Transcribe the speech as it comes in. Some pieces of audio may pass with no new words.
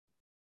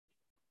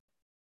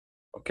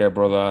Okay,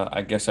 brother.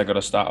 I guess I got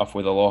to start off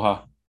with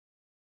aloha.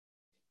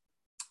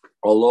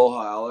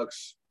 Aloha,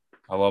 Alex.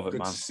 I love it, Good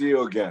to man. see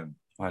you again.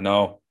 I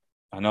know.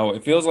 I know.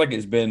 It feels like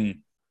it's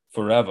been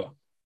forever,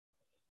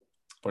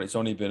 but it's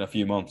only been a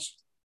few months.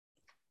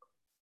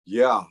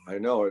 Yeah, I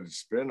know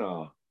it's been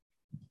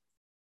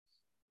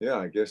yeah,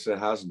 I guess it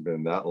hasn't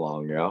been that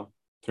long, yeah.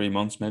 3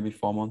 months, maybe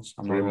 4 months.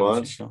 I'm not Three really too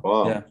months. sure.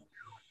 Wow. Yeah,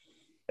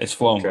 it's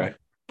flown by, Okay.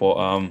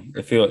 but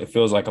it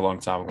feels like a long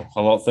time ago.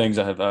 A lot of things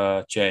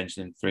have changed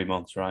in 3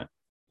 months, right?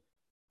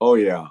 Oh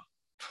yeah.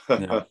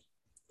 Yeah.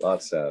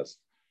 That says.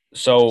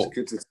 It's So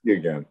good to see you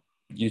again.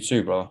 you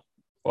too, brother.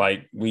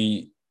 Like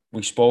we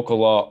spoke a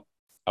lot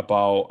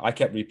about. I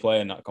kept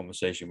replaying that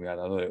conversation we had.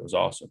 I thought it was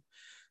awesome.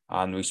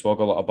 And we spoke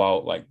a lot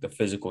about like the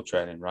physical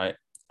training, right?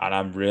 And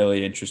I'm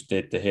really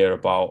interested to hear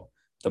about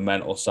the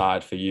mental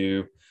side for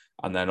you,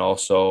 and then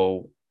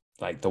also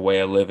like the way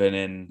of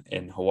living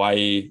in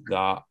Hawaii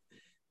that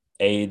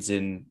aids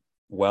in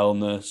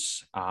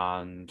wellness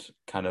and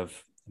kind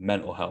of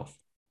mental health.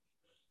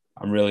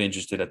 I'm really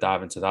interested to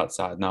dive into that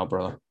side now,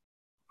 brother.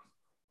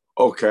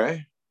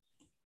 Okay.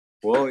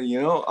 Well,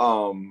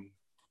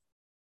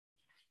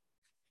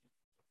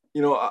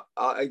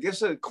 I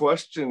guess a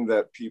question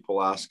that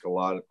people ask a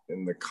lot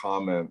in the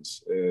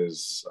comments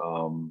is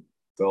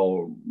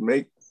they'll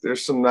make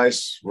there's some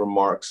nice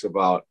remarks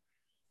about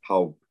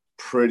how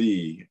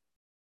pretty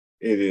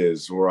it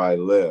is where I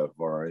live,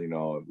 or it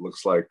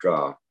looks like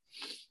I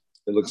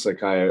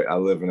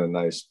live in a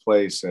nice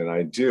place, and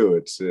I do.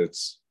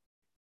 It's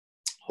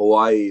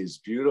Hawaii is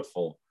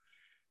beautiful,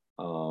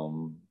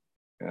 and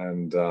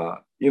and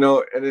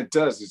it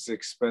does. It's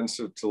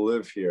expensive to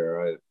live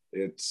here.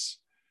 It's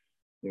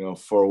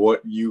for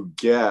what you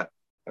get.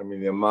 I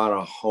mean, the amount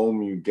of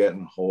home you get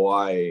in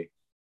Hawaii,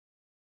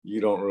 you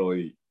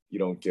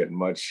don't get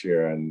much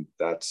here, and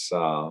that's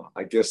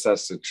I guess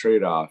that's the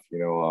trade off.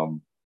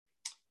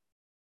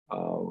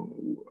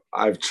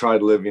 I've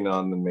tried living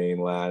on the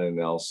mainland and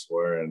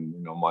elsewhere, and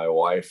my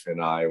wife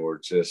and I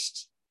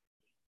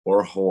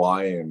we're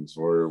Hawaiians.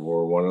 We're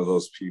one of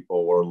those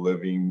people. We're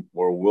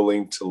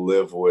willing to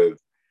live with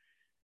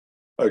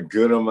a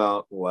good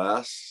amount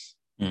less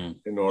Mm.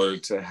 in order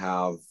to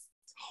have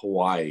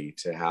Hawaii,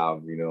 to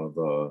have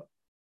the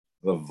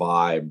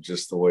vibe,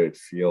 just the way it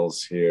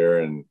feels here,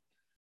 and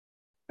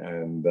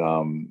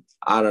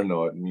I don't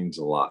know, it means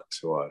a lot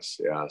to us.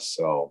 Yeah,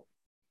 so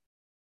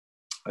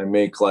I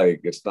make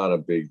like it's not a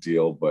big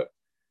deal, but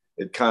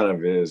it kind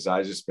of is.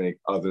 I just make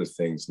other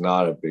things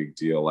not a big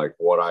deal, like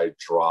what I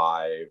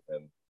drive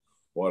and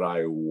what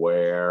I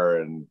wear.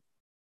 And,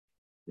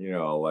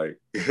 like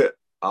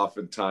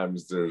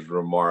oftentimes there's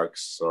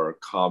remarks or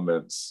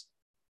comments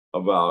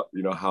about,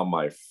 how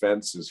my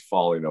fence is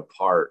falling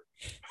apart,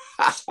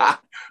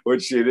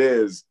 which it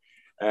is.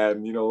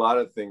 And, a lot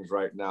of things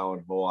right now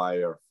in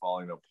Hawaii are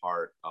falling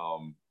apart.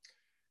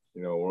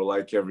 We're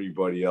like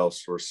everybody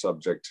else, we're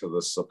subject to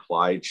the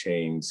supply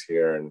chains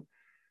here. And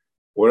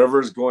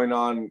whatever's going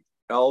on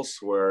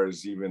elsewhere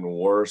is even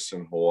worse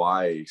in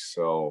Hawaii.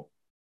 So,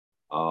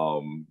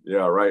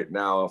 yeah, right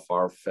now, if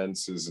our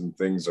fences and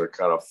things are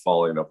kind of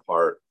falling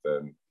apart,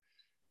 then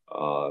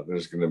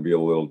there's going to be a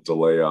little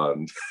delay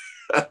on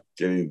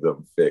getting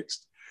them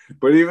fixed.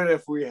 But even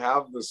if we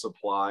have the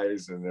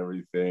supplies and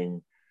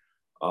everything,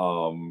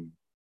 um,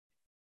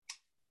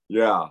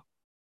 yeah,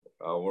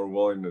 we're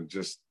willing to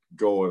just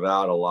go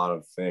without a lot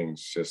of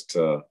things just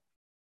to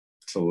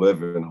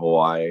live in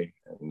Hawaii.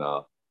 And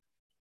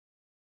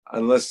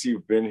unless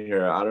you've been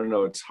here, I don't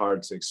know, it's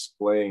hard to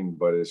explain,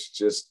 but there's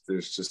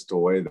just a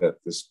way that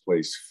this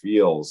place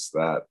feels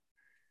that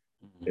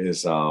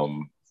is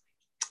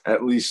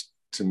at least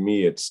to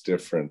me it's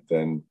different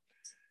than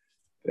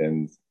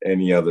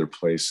any other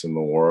place in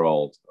the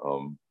world.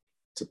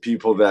 To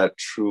people that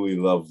truly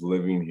love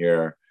living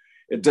here,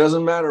 it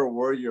doesn't matter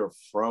where you're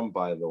from,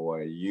 by the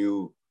way.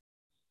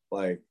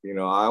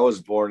 I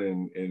was born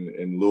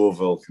in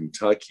Louisville,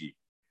 Kentucky,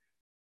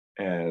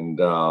 and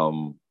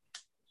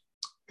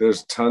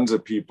there's tons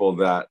of people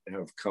that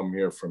have come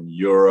here from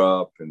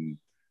Europe and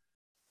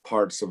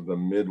parts of the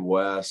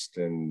Midwest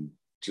and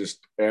just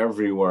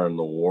everywhere in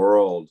the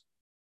world,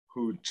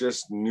 who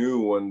just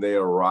knew when they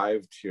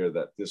arrived here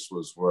that this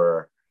is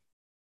where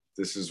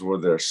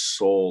their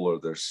soul or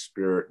their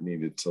spirit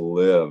needed to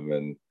live.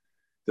 And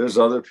there's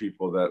other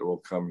people that will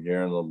come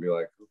here and they'll be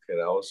like, okay,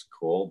 that was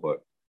cool,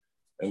 but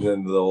and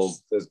then they'll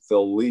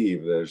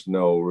leave. There's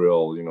no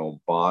real,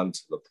 bond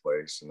to the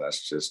place, and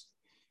that's just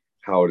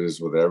how it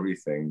is with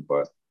everything.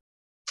 But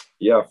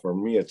yeah, for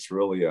me, it's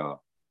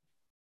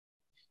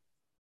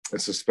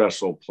a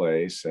special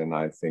place, and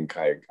I think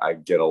I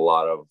get a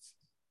lot of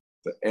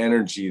the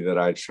energy that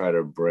I try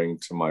to bring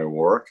to my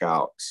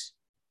workouts.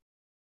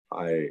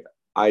 I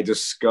I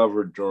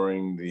discovered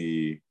during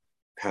the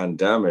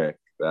pandemic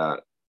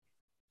that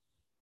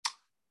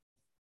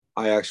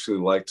I actually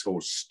like to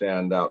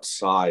stand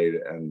outside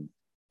and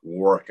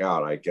work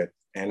out. I get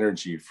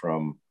energy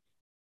from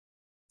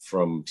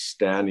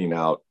standing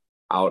out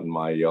in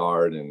my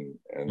yard, and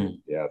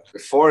Mm. yeah,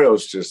 before it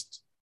was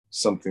just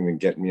something to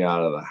get me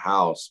out of the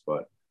house,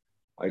 but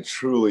I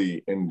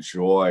truly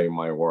enjoy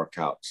my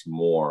workouts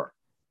more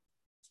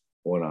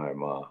when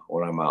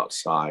I'm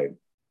outside,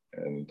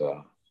 and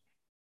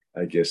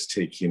I guess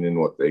taking in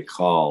what they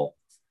call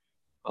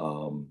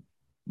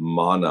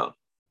mana,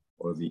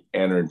 or the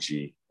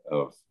energy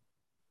of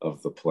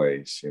the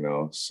place, you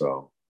know.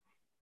 So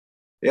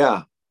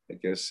yeah, I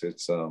guess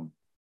it's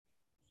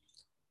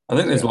I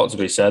think there's a yeah. lot to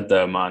be said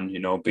there, man. You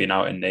know, being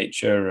out in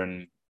nature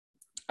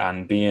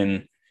and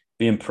being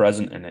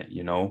present in it,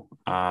 you know,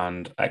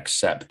 and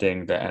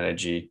accepting the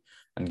energy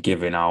and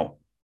giving out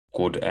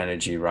good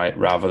energy, right?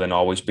 Rather than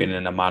always being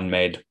in a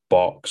man-made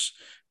box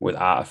with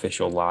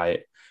artificial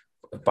light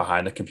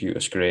behind a computer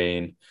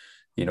screen,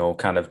 you know,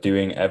 kind of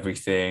doing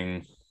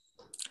everything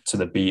to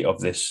the beat of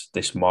this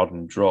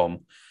modern drum.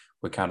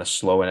 We're kind of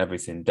slowing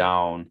everything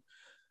down,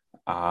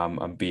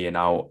 and being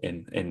out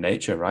in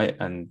nature, right?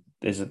 And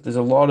there's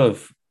a lot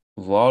of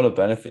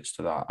benefits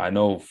to that. I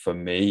know for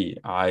me,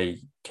 I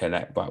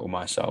connect back with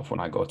myself when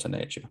I go to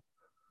nature.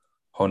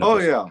 Oh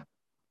 100%. yeah,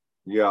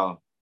 yeah.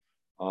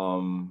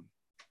 Um,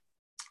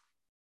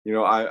 you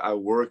know, I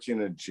work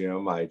in a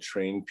gym. I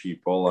train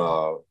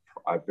people.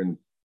 I've been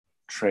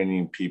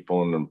training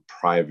people in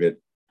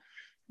private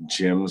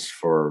gyms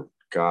for,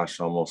 gosh,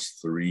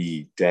 almost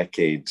 3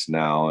 decades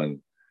now,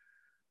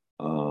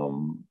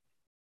 um,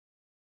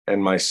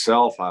 and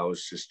myself, I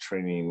was just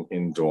training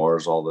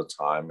indoors all the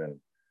time, and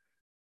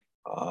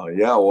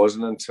yeah, it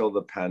wasn't until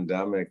the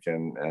pandemic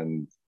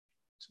and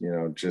you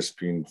know, just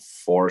being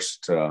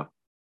forced to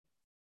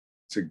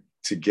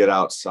get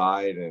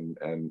outside and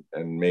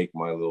make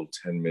my little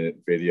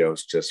 10-minute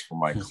videos just for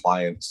my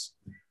clients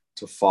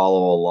to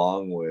follow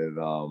along with.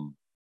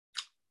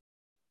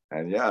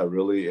 And yeah, it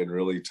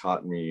really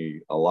taught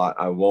me a lot.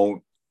 I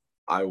won't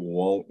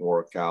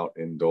work out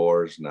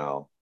indoors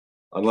now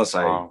unless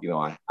Wow.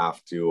 I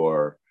have to,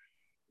 or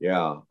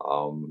yeah,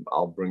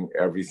 I'll bring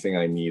everything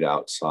I need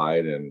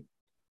outside, and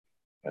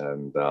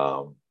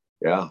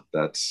yeah,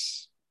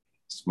 it's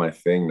my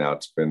thing now.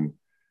 It's been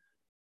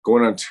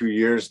going on 2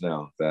 years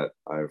now that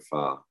I've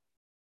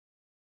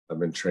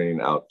been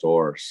training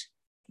outdoors,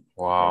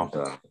 Wow. and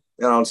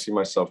yeah, I don't see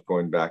myself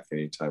going back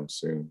anytime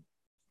soon.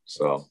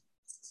 So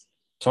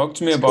Talk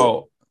to me it's cool.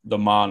 about the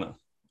mana,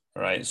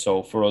 right?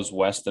 So for us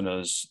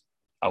Westerners,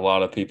 a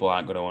lot of people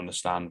aren't going to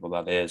understand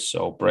what that is.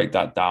 So break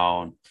that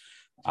down,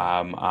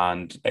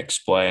 and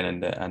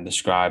explain and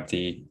describe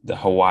the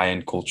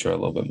Hawaiian culture a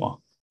little bit more.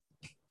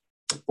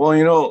 Well,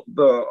 you know,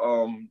 the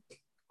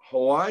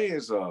Hawaii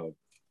is a,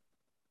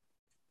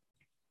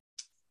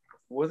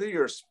 whether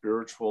you're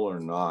spiritual or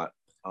not,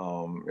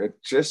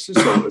 it just is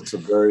a, it's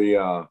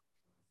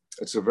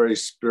a very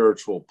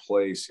spiritual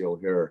place. You'll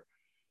hear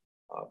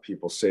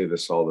people say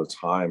this all the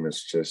time.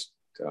 It's just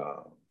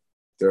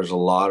there's a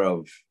lot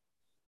of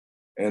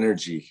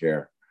energy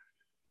here,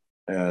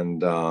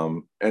 and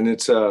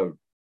it's a,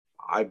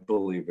 I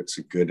believe it's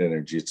a good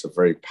energy. It's a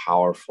very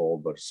powerful,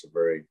 but it's a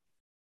very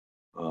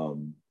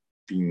um,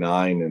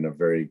 benign and a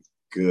very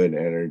good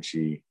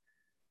energy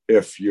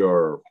if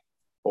you're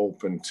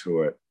open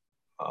to it.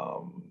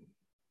 Um,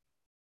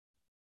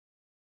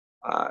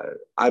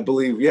 I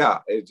believe, yeah,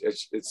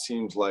 it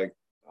seems like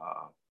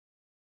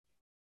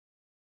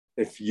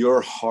if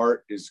your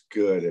heart is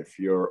good, if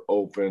you're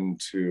open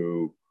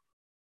to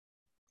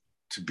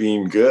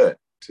being good,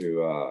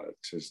 to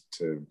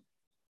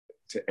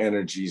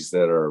energies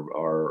that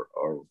are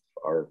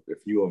if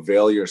you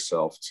avail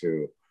yourself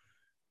to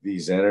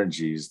these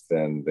energies,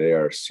 then they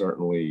are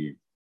certainly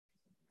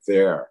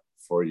there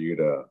for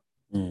you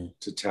Mm.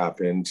 to tap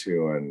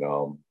into, and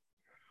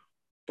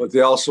but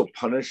they also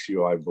punish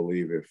you, I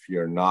believe, if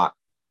you're not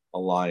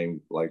aligned.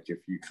 Like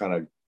if you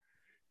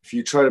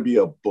try to be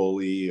a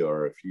bully,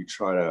 or if you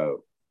try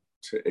to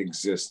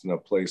exist in a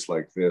place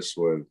like this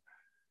with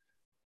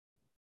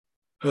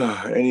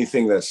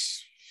anything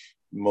that's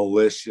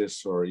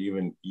malicious or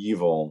even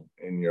evil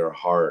in your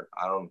heart,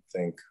 I don't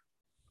think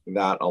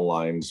that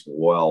aligns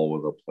well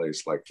with a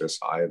place like this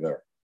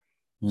either.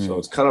 So Mm.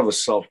 it's kind of a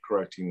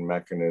self-correcting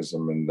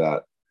mechanism in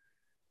that,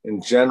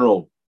 in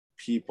general,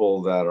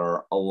 people that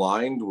are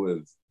aligned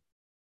with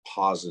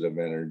positive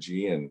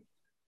energy and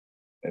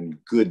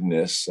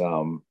goodness,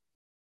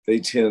 they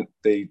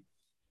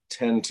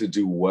tend to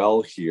do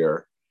well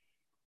here,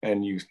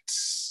 and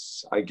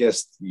I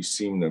guess you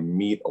seem to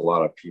meet a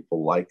lot of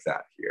people like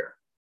that here.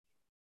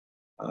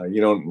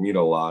 You don't meet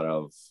a lot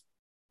of,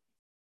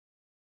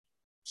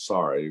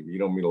 sorry, you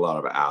don't meet a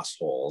lot of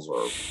assholes,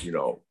 or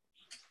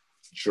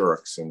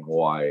jerks in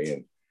Hawaii,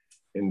 and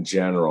in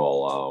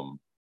general,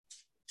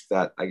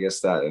 that, I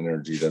guess that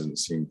energy doesn't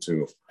seem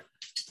to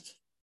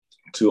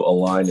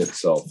align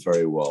itself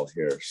very well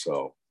here.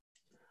 So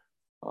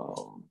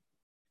um,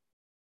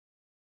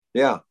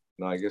 yeah,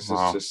 no, I guess it's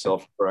Wow. just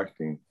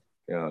self-correcting.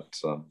 Yeah,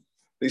 it's at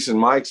least in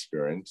my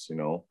experience,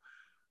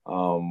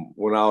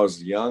 when I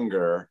was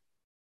younger,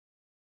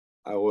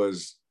 I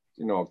was,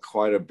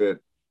 quite a bit.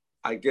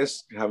 I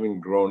guess having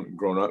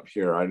grown up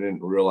here, I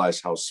didn't realize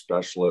how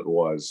special it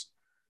was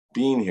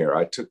being here.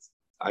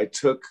 I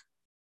took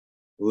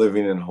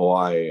living in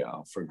Hawaii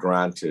for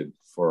granted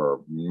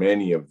for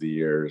many of the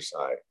years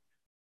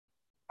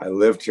I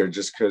lived here,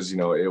 just because,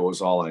 it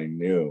was all I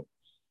knew.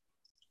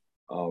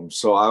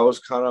 So I was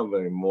kind of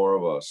more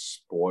of a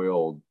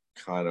spoiled,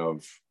 kind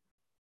of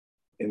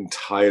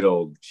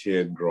entitled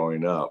kid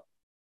growing up.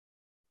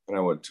 And I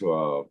went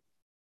to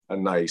a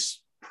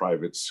nice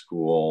private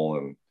school,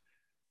 and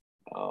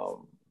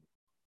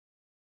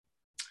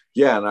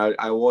and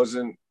I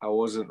wasn't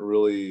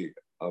really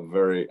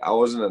I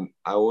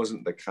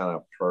wasn't the kind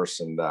of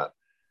person that,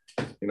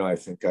 I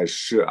think I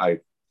should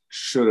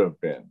have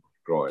been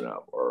growing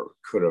up, or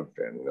could have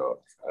been,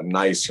 a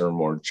nicer,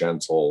 more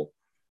gentle,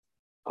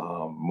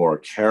 more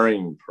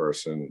caring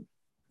person.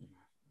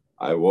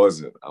 I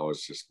wasn't. I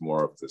was just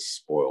more of this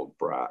spoiled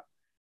brat.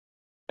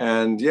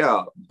 And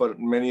but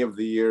many of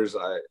the years,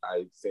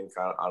 I think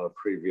on a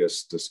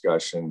previous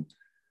discussion,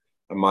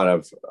 I might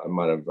have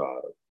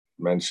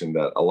mentioned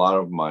that a lot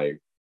of my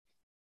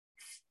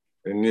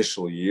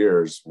initial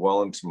years,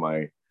 well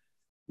into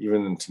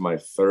even into my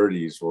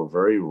 30s, were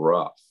very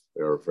rough.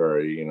 They were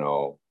very,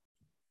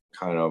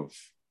 kind of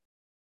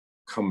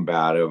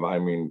combative. I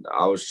mean,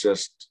 I was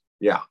just,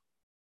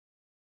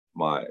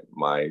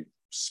 my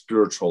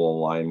spiritual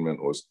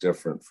alignment was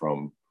different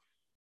from,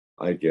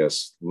 I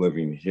guess,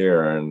 living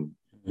here. And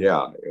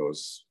it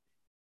was,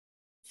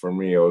 for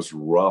me, it was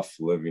rough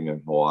living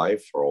in Hawaii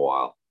for a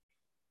while.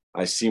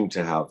 I seemed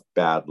to have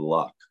bad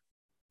luck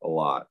a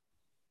lot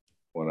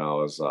when I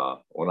was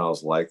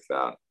like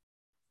that.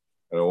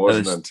 And it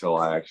wasn't until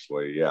I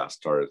actually,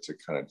 started to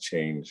kind of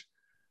change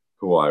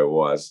who I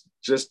was.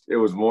 It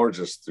was more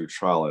just through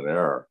trial and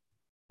error.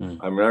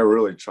 I mean, I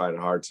really tried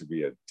hard to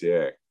be a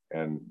dick,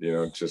 and,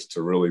 just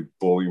to really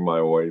bully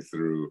my way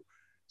through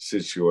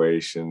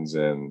situations.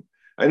 And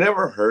I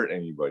never hurt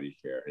anybody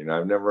here.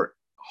 I've never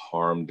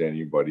harmed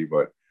anybody,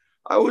 but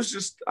I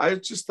just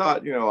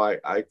thought,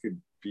 I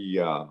could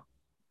be,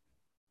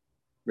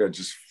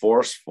 just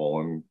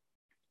forceful, and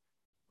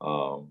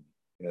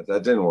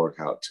that didn't work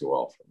out too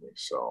well for me.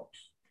 So,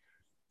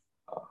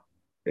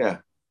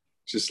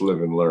 just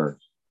live and learn.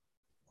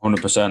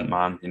 100%,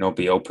 man.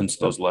 Be open to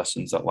those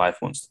lessons that life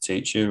wants to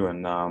teach you.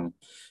 And,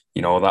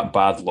 that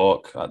bad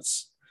luck, I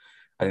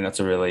think that's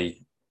a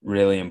really,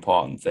 really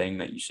important thing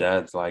that you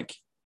said. Like,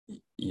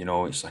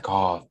 it's like,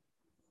 oh,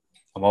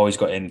 I'm always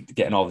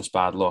getting all this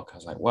bad luck. I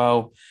was like,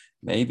 well,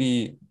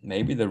 maybe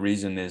the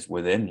reason is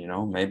within,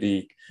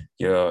 maybe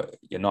you're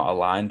not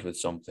aligned with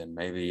something.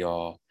 Maybe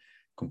you're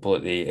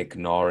completely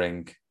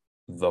ignoring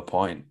the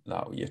point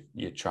that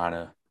you're trying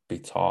to be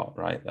taught,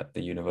 right? That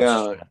the universe is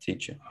trying to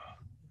teach you.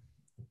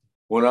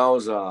 When I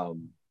was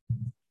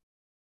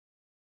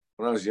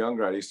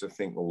younger, I used to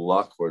think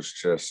luck was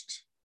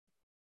just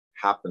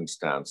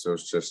happenstance. It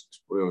was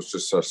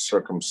just a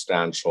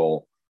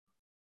circumstantial,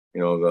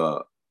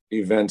 the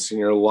events in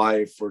your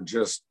life were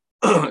just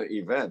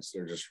events.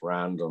 They're just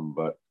random.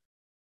 But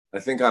I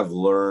think I've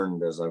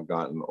learned as I've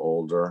gotten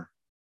older.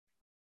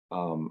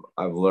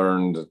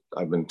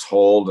 I've been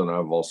told, and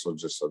I've also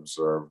just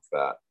observed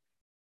that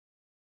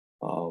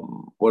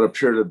what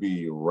appear to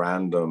be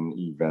random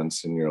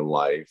events in your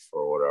life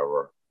or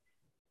whatever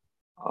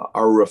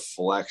are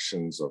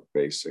reflections of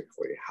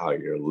basically how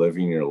you're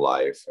living your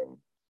life. And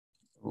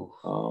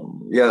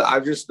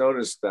I've just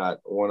noticed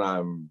that when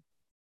I'm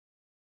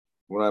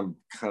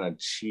kind of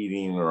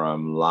cheating, or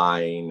I'm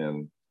lying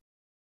and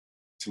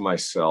to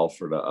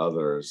myself or to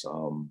others,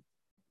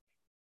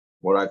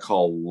 what I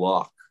call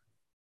luck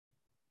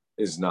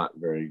is not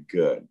very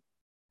good.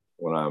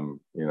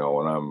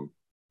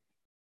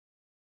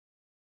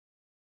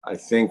 I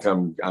think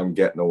I'm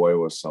getting away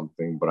with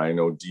something, but I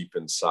know deep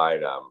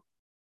inside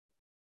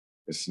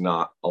it's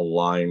not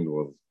aligned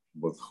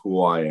with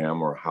who I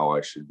am or how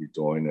I should be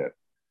doing it.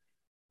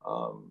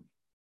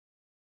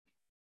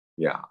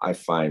 I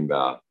find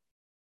I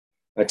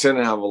tend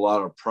to have a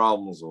lot of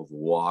problems with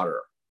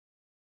water,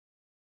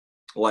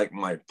 like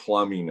my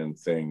plumbing and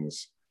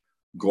things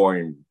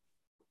going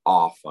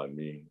off on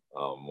me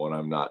when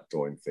I'm not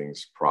doing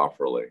things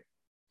properly.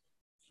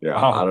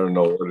 Wow. I don't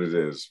know what it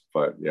is,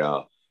 but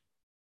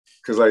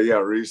because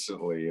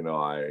recently,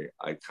 I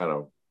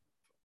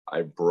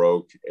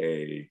broke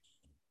a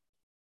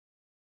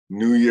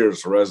New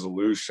Year's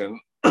resolution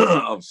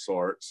of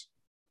sorts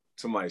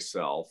to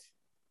myself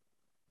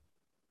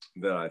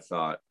that I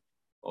thought,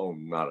 oh,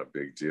 not a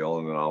big deal.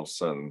 And then all of a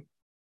sudden,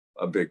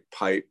 a big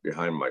pipe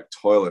behind my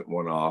toilet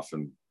went off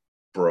and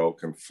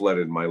broke and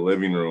flooded my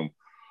living room.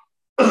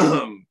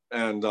 And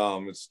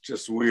it's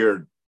just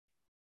weird.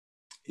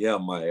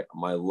 My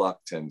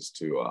luck tends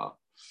to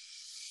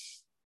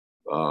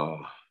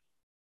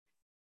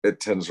it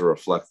tends to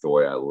reflect the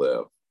way I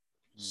live.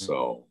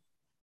 So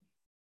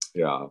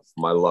if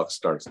my luck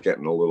starts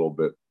getting a little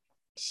bit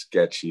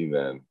sketchy,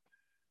 then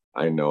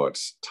I know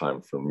it's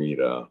time for me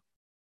to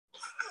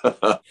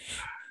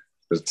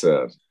just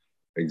to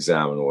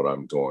examine what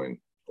I'm doing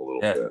a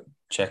little bit.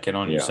 Check in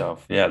on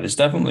yourself. There's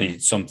definitely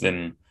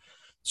something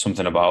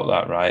about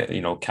that, right?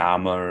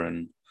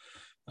 Karma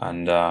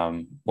and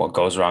what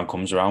goes around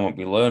comes around.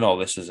 We learn all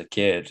this as a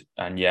kid,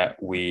 and yet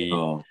we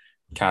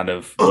kind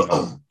of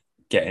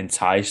get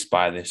enticed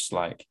by this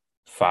like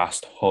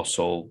fast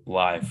hustle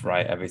life,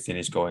 right? Everything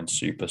is going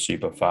super,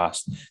 super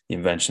fast. The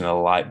invention of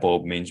the light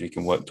bulb means we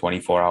can work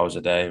 24 hours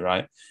a day,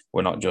 right?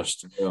 We're not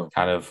just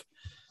kind of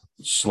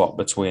slot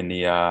between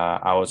the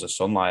hours of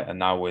sunlight. And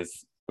now with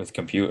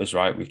computers,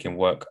 right, we can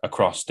work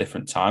across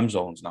different time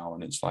zones now.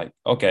 And it's like,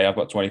 okay, I've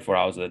got 24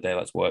 hours of the day.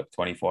 Let's work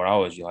 24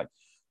 hours. You're like,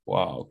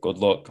 wow, good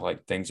luck.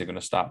 Like things are going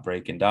to start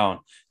breaking down.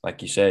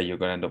 Like you say, you're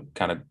going to end up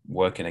kind of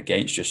working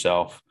against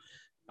yourself.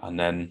 And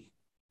then,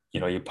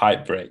 your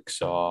pipe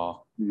breaks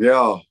or.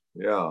 Yeah.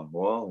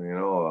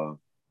 Well,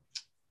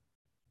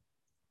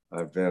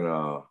 I've been,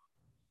 I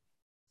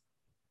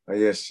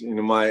guess,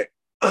 my,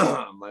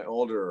 my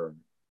older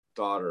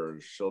daughter,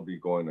 she'll be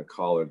going to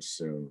college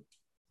soon.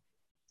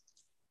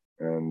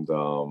 And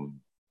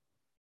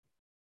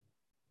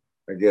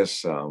I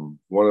guess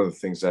one of the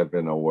things I've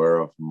been aware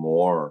of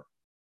more,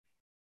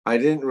 I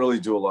didn't really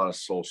do a lot of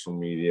social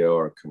media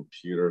or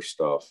computer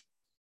stuff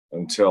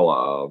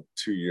until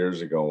 2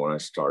 years ago when I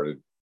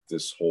started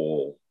this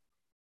whole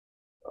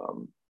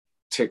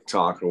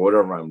TikTok or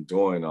whatever I'm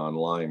doing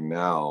online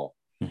now.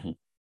 Mm-hmm.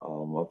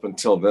 Up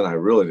until then, I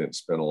really didn't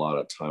spend a lot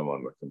of time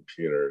on the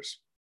computers.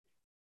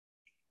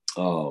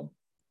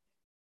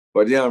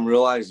 But yeah, I'm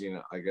realizing,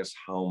 I guess,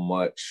 how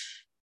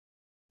much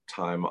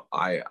time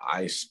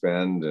I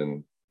spend,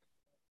 and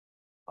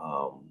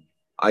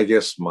I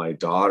guess my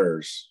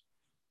daughters,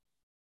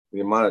 the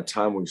amount of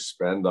time we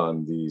spend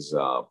on these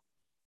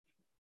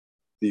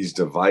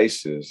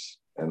devices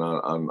and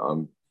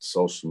on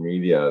social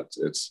media,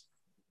 it's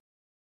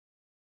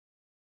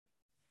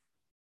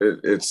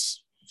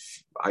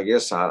I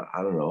guess I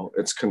don't know,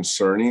 it's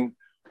concerning,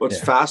 but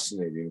it's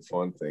fascinating,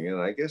 fun thing, and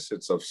I guess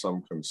it's of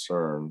some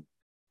concern.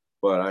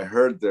 But I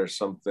heard there's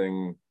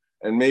something,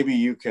 and maybe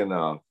you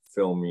can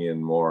fill me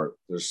in more.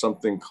 There's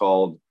something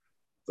called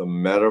the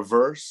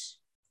metaverse.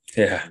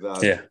 Yeah.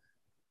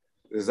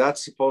 Is that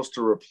supposed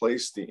to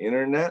replace the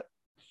internet?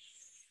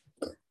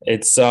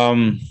 It's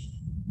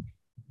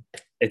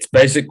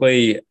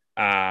basically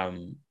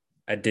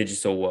a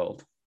digital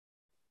world.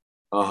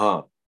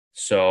 Uh-huh.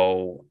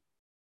 So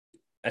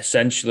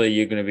essentially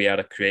you're going to be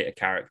able to create a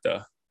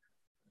character.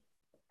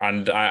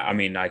 And I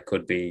mean, I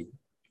could be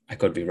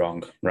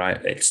wrong,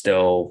 right? It's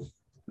still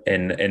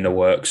in the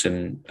works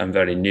and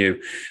very new,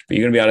 but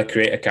you're going to be able to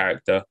create a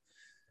character,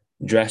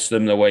 dress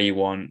them the way you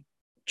want,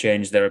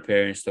 change their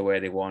appearance the way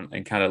they want,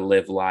 and kind of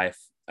live life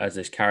as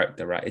this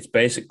character, right? It's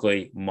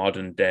basically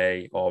modern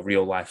day or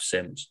real life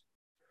Sims.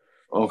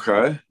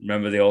 Okay.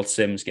 Remember the old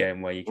Sims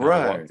game where you kind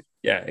of walked?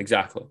 Yeah,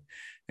 exactly.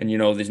 And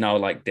there's now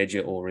like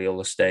digital real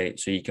estate,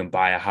 so you can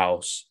buy a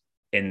house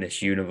in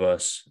this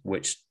universe,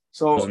 which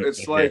so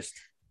it's like,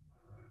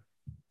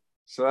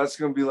 so that's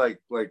going to be like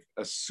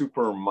a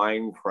super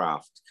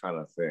Minecraft kind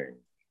of thing.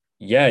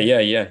 Yeah.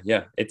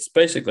 It's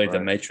basically the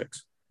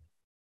Matrix.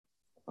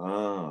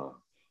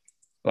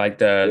 Like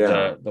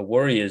the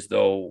worry is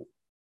though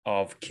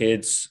of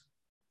kids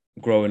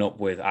growing up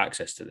with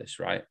access to this,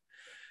 right?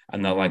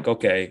 And they're like,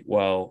 okay,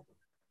 well,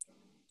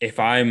 if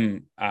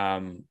I'm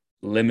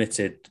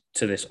limited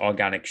to this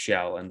organic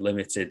shell and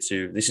limited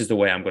to this is the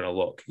way I'm going to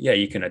look, yeah,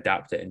 you can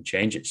adapt it and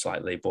change it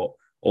slightly, but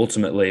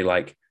ultimately,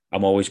 like,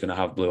 I'm always going to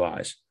have blue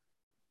eyes.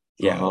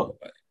 Yeah,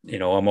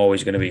 I'm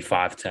always going to be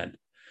 5'10",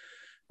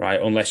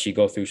 right? Unless you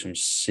go through some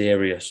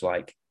serious,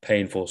 like,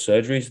 painful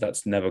surgeries,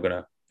 that's never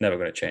gonna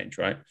change,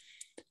 right?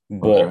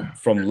 But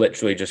from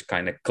literally just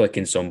kind of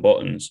clicking some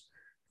buttons,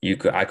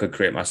 I could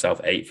create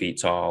myself 8 feet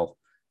tall.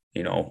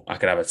 I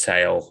could have a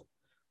tail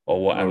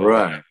or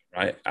whatever,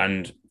 right?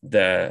 And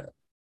the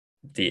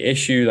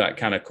issue that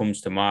kind of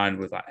comes to mind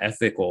with like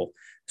ethical,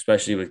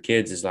 especially with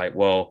kids, is like,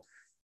 well,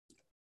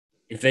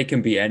 if they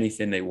can be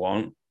anything they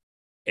want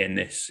in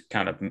this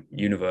kind of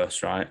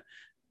universe, right?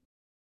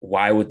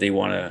 Why would they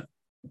want to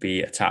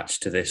be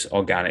attached to this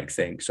organic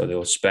thing? So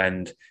they'll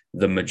spend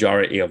the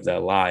majority of their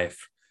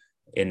life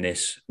in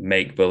this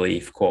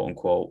make-believe, quote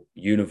unquote,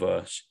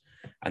 universe,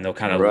 and they'll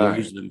kind of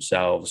lose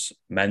themselves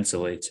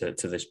mentally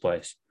to this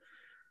place.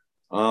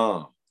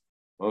 Oh,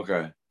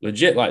 okay.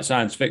 Legit, like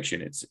science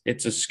fiction.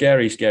 It's a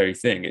scary, scary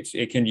thing.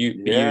 It can be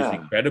used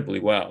incredibly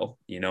well.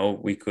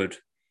 It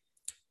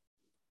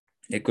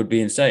could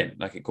be insane.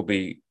 Like, it could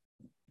be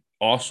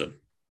awesome.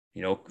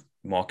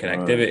 More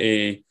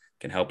connectivity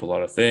can help a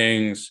lot of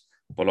things,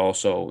 but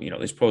also,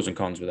 there's pros and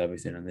cons with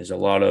everything. And there's a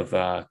lot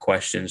of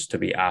questions to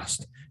be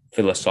asked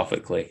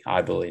philosophically,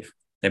 I believe,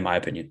 in my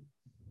opinion.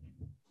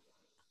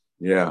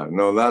 Yeah,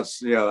 no,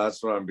 that's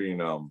what I'm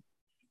being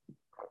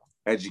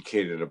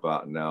educated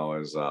about now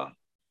is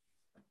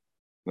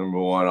number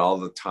one, all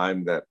the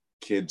time that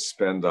kids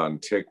spend on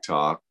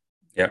TikTok.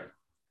 Yeah.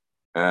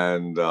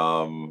 And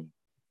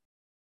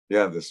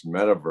this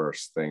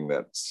metaverse thing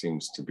that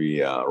seems to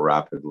be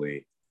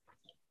rapidly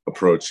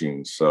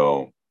approaching.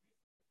 So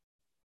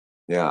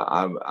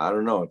I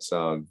don't know. It's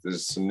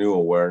there's some new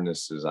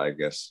awarenesses, I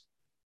guess,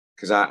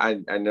 because I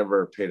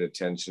never paid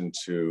attention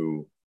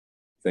to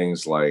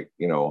things like,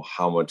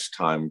 how much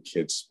time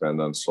kids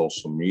spend on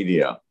social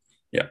media.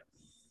 Yeah.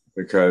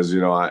 Because,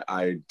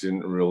 I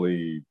didn't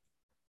really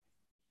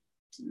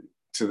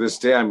to this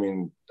day, I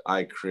mean,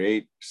 I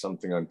create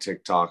something on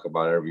TikTok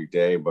about every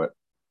day, but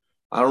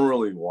I don't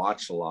really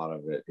watch a lot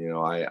of it.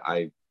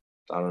 I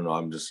don't know.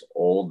 I'm just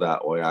old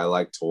that way. I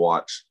like to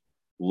watch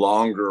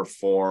longer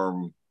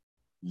form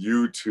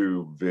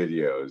YouTube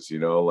videos,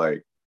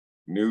 like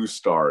news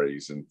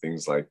stories and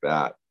things like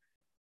that.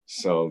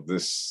 So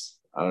this,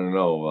 I don't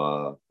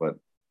know, but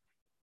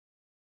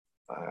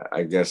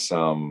I guess,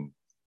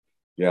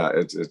 yeah,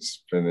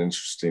 it's been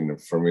interesting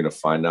for me to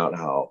find out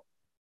how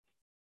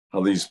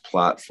these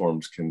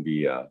platforms can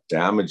be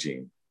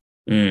damaging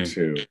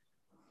to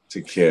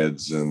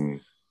kids,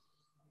 and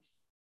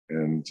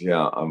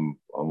yeah, I'm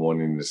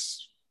wanting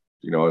this,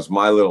 as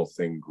my little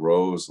thing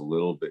grows a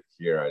little bit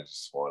here,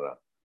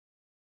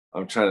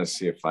 I'm trying to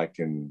see if I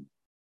can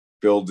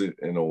build it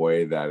in a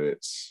way that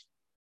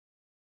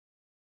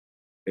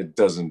it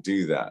doesn't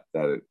do that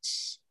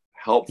it's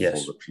helpful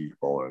to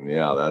people. And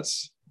yeah,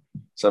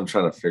 so I'm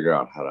trying to figure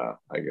out how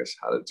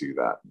to do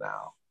that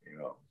now,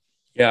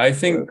 Yeah, I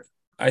think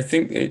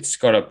it's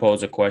got to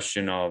pose a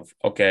question of,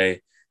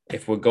 okay,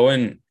 if we're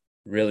going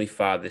really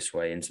far this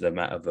way into the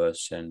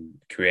metaverse and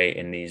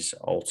creating these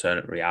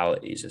alternate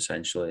realities,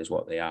 essentially is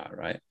what they are,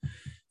 right?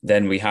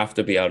 Then we have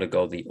to be able to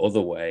go the other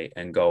way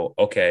and go,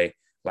 okay,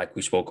 like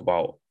we spoke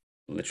about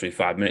literally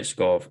 5 minutes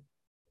ago, of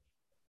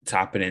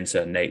tapping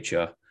into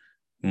nature,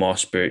 more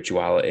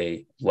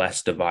spirituality,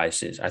 less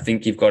devices. I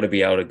think you've got to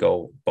be able to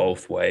go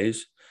both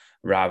ways,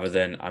 rather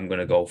than I'm going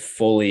to go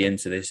fully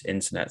into this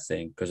internet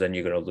thing, because then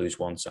you're going to lose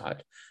one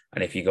side.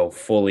 And if you go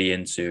fully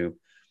into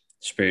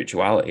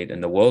spirituality,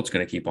 then the world's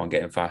going to keep on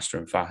getting faster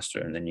and faster,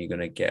 and then you're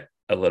going to get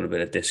a little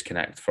bit of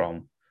disconnect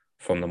from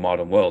the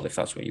modern world. If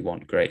that's what you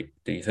want, great,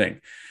 do you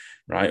think?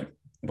 Right?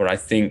 But I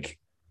think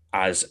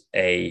as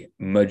a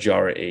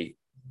majority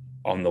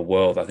on the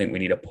world, I think we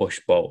need to push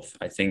both.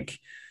 I think,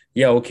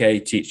 yeah, okay,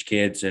 teach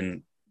kids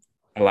and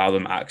allow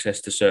them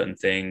access to certain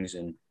things,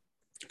 and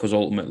because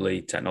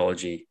ultimately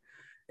technology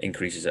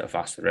increases at a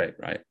faster rate,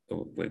 right?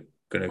 We're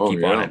going to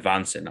keep on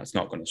advancing. That's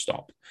not going to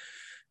stop,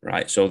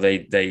 right? So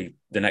the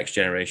next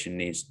generation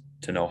needs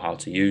to know how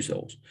to use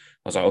those.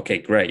 I was like, okay,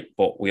 great,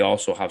 but we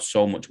also have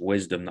so much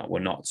wisdom that we're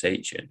not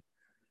teaching,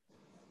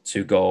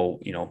 to go,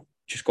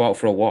 just go out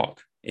for a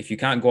walk. If you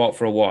can't go out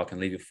for a walk and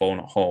leave your phone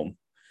at home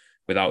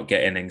without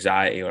getting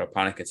anxiety or a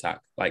panic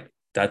attack, like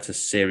that's a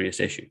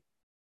serious issue.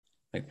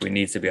 Like we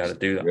need to be able to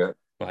do that. Yeah,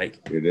 like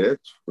it is.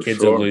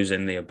 Kids are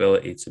losing the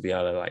ability to be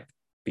able to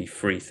be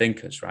free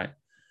thinkers, right?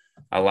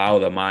 Allow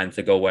the mind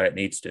to go where it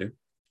needs to.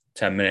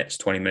 10 minutes,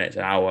 20 minutes,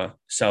 an hour,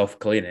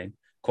 self-cleaning,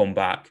 come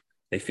back.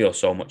 They feel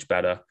so much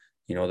better.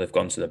 They've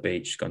gone to the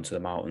beach, gone to the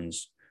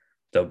mountains,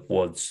 the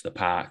woods, the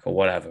park, or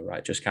whatever,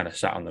 right? Just kind of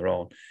sat on their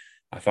own.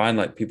 I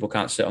find people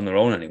can't sit on their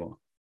own anymore,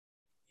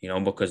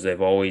 because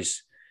they've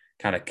always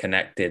kind of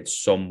connected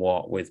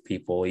somewhat with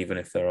people, even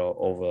if they're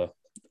over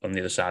on the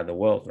other side of the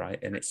world, right?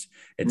 And it's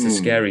a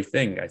scary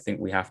thing. I think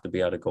we have to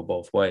be able to go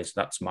both ways.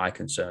 That's my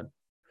concern.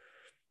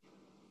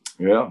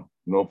 Yeah,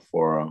 no,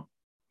 for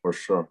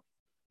sure.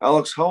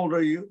 Alex, how old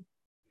are you?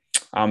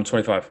 I'm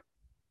 25.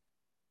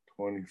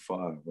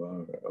 25.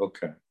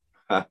 Okay.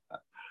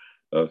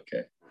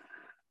 Okay.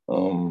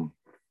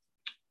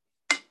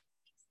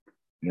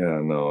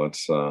 Yeah, no,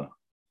 it's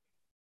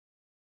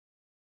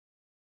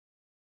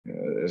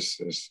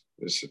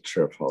it's a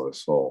trip how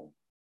this whole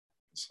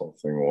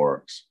thing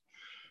works.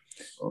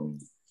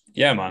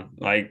 Yeah, man.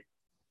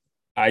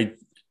 I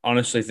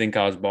honestly think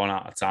I was born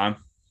out of time,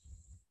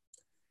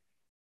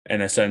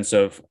 in a sense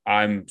of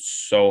I'm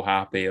so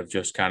happy of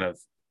just kind of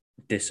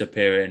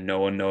disappearing, no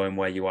one knowing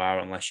where you are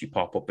unless you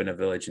pop up in a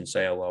village and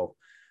say hello,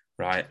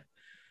 right?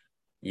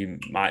 You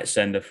might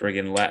send a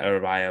frigging letter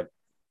via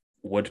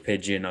wood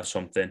pigeon or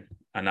something,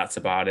 and that's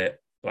about it.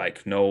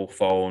 No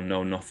phone,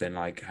 no nothing.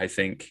 I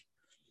think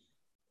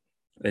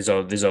there's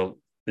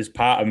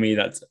part of me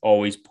that's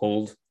always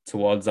pulled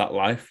towards that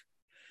life.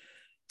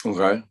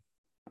 Okay.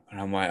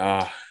 And I'm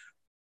like,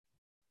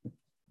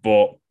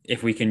 but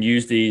if we can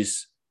use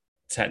these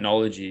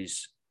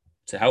technologies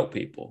to help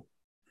people,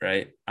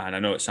 right? And I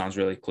know it sounds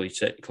really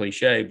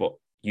cliche, but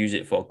use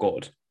it for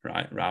good,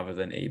 right? Rather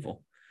than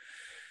evil.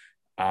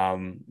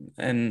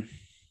 And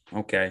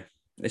okay,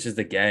 this is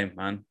the game,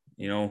 man.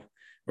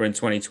 We're in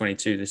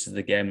 2022. This is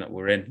the game that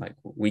we're in.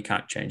 We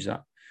can't change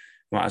that.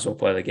 Might as well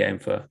play the game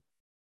to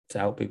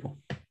help people.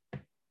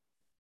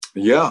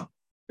 Yeah.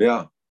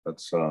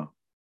 That's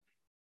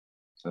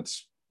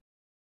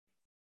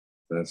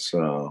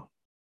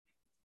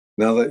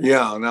now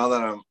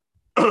that I'm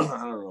I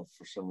don't know,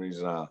 for some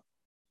reason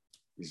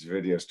these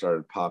videos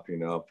started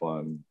popping up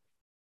on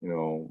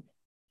the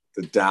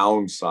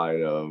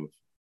downside of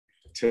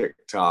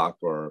TikTok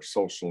or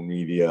social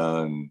media,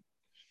 and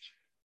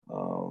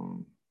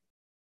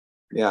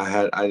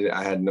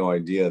I had no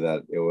idea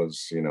that it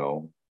was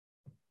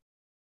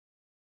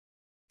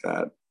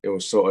that it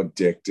was so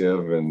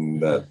addictive,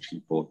 and that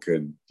people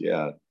could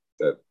that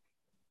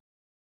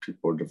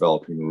people are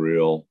developing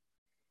real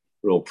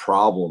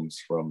problems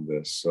from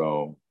this.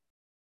 So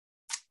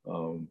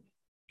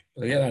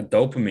that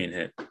dopamine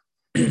hit.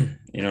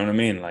 You know what I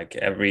mean?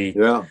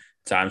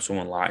 time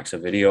someone likes a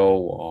video,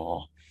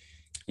 or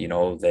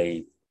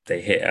they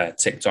hit a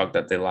TikTok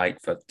that they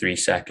like for 3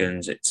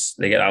 seconds,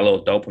 they get that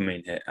little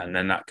dopamine hit, and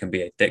then that can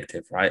be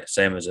addictive, right?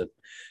 Same as a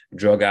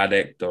drug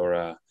addict or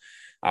a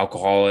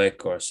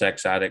alcoholic or a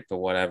sex addict or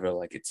whatever.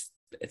 Like it's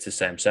the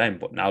same,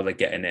 but now they're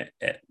getting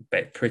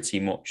it pretty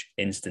much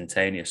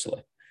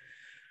instantaneously,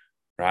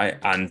 right?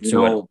 And You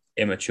to an know,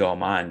 immature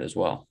mind as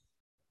well.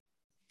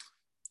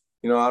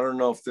 I don't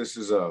know if this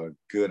is a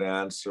good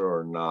answer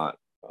or not.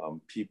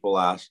 People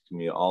ask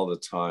me all the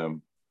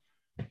time,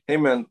 "Hey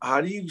man,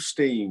 how do you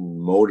stay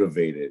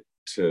motivated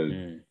to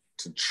Mm.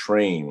 to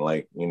train?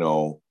 Like,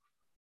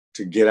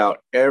 to get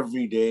out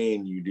every day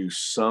and you do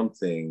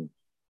something,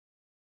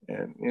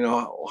 and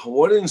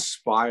what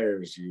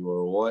inspires you,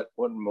 or what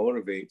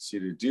motivates you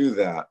to do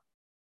that?"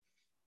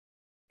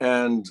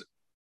 And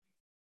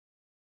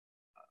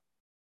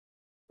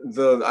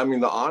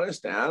the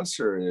honest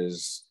answer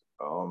is,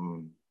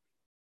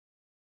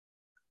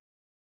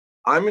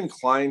 I'm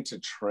inclined to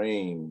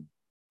train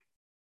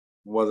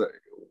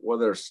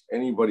whether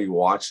anybody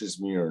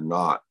watches me or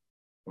not.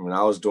 I mean,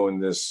 I was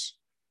doing this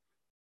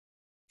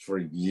for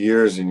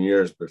years and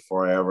years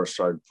before I ever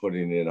started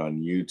putting it on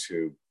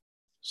YouTube.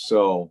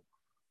 So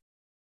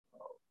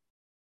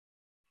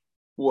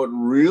what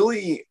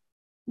really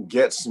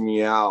gets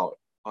me out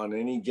on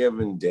any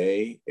given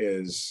day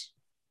is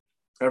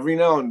every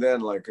now and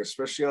then, like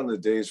especially on the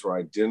days where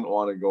I didn't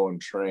want to go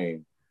and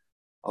train,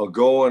 I'll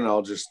go and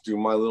I'll just do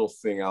my little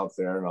thing out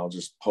there and I'll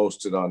just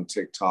post it on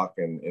TikTok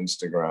and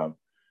Instagram.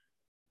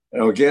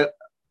 And I'll get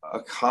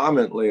a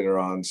comment later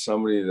on,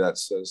 somebody that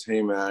says,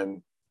 "Hey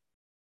man,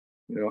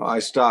 I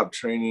stopped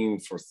training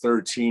for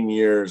 13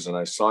 years and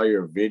I saw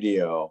your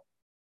video.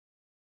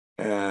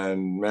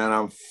 And man,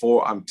 I'm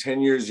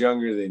 10 years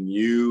younger than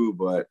you,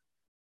 but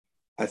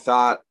I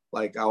thought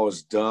like I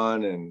was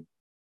done, and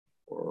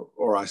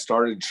or I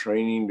started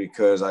training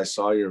because I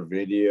saw your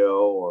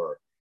video," or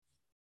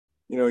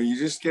you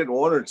just get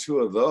one or two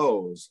of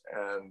those.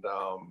 And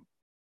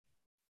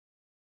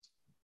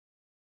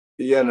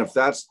yeah, and if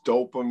that's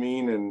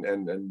dopamine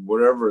and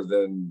whatever,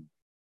 then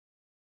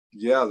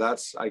yeah,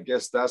 I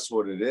guess that's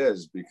what it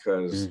is.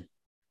 Because Mm.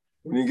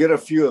 when you get a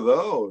few of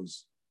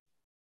those,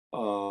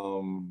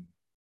 um,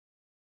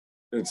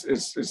 it's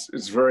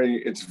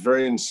very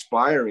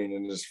inspiring,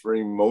 and it's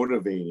very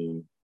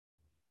motivating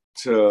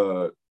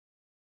to,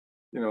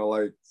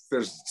 like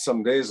there's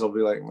some days I'll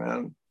be like,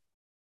 man,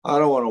 I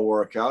don't want to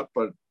work out,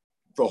 but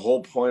the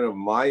whole point of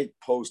my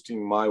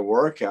posting my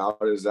workout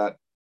is that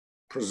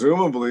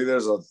presumably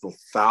there's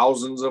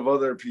thousands of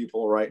other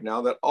people right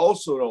now that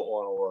also don't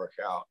want to work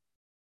out.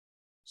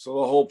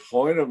 So the whole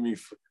point of me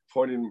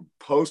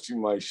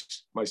posting my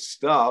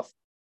stuff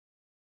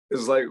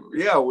is like,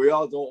 yeah, we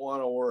all don't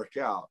want to work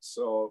out.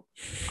 So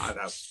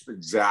that's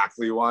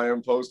exactly why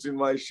I'm posting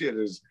my shit.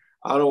 Is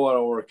I don't want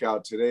to work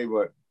out today,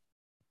 but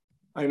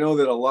I know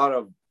that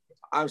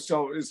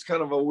it's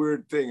kind of a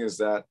weird thing, is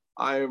that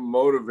I am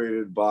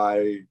motivated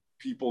by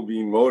people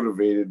being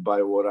motivated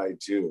by what I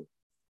do.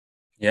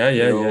 Yeah,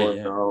 You yeah,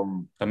 yeah, know,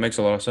 yeah. That makes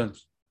a lot of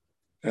sense.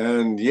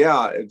 and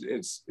yeah, it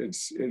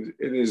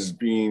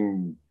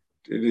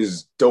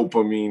is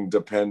dopamine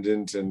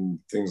dependent and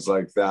things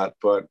like that.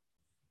 But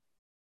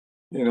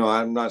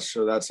I'm not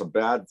sure that's a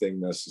bad thing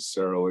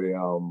necessarily.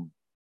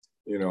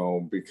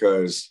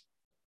 Because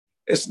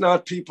it's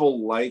not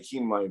people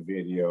liking my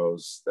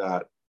videos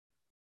that,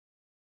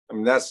 I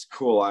mean, that's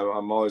cool.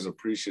 I'm always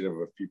appreciative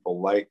if people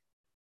like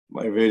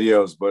my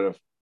videos, but if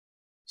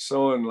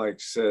someone like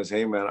says,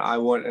 "Hey man, I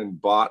went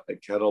and bought a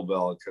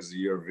kettlebell because of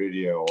your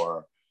video,"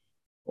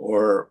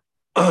 or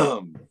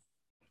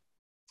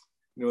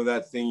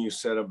that thing you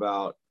said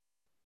about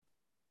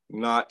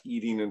not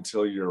eating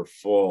until you're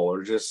full,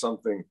 or just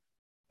something,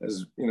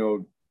 as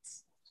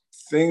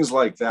things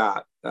like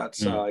that.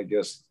 That's Mm. I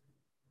guess,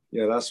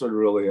 yeah, that's what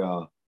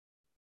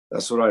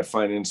I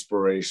find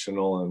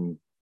inspirational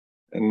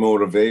and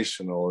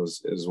motivational,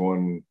 is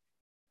when,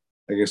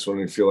 I guess, when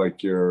you feel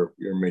like you're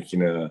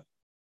making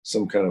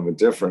some kind of a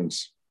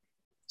difference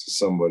to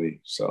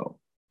somebody. So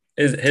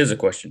Here's a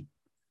question.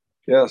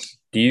 yes.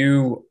 Do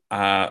you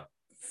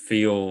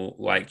feel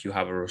like you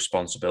have a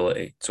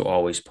responsibility to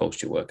always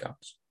post your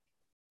workouts?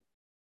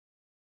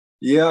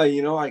 Yeah,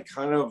 I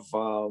kind of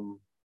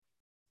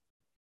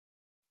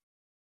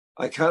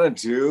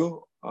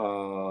do.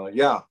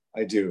 Yeah,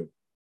 I do.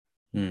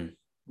 Mm.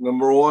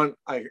 Number one,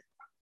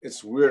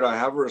 it's weird. I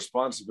have a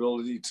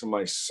responsibility to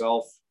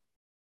myself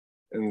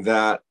in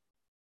that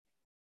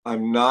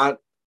I'm not,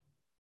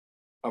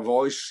 I've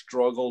always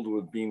struggled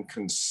with being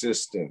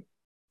consistent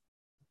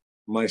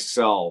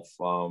myself.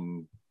 I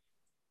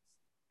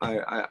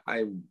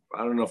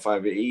don't know if I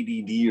have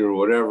ADD or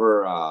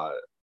whatever.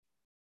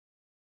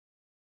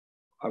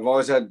 I've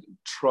always had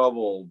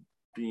trouble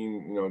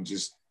being,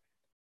 just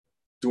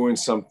doing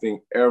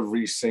something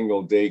every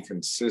single day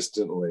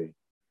consistently.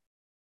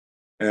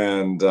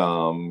 And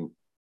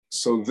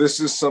so this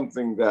is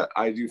something that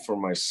I do for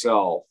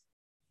myself,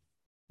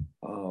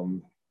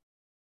 um,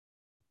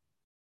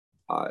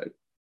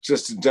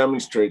 just to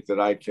demonstrate that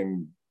I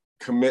can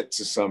commit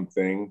to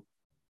something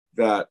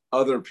that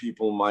other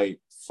people might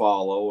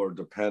follow or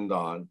depend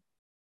on.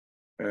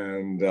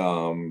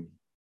 And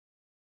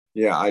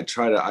yeah, I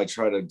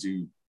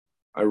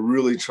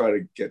really try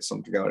to get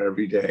something out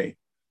every day.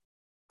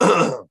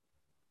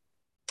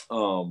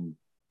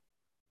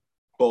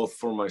 Both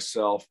for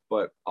myself,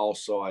 but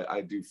also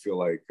I do feel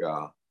like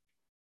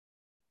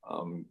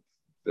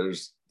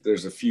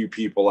there's a few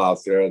people out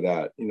there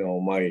that, you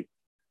know, might,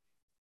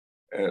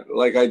 and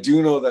like I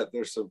do know that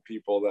there's some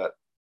people that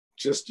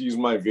just use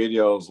my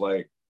videos.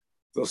 Like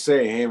they'll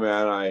say, hey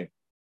man, I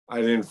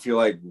didn't feel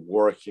like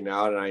working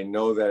out, and I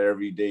know that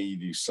every day you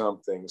do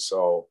something,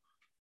 so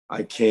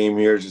I came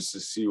here just to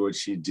see what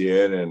she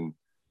did. And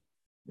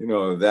you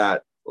know,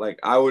 that like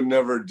I would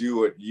never do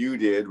what you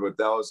did, but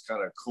that was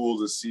kind of cool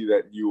to see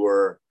that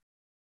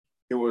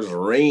it was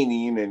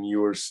raining and you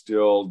were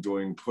still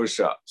doing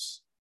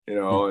push-ups, you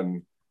know.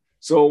 And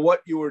so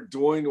what you were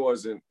doing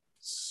wasn't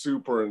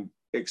super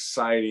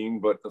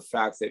exciting, but the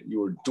fact that you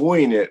were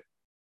doing it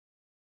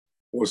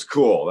was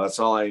cool. That's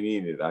all I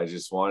needed. I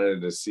just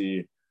wanted to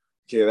see,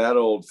 okay, that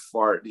old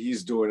fart,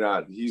 he's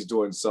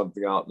doing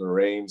something out in the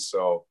rain,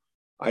 so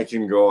I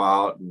can go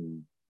out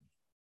and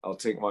I'll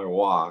take my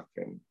walk.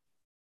 And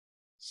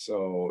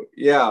so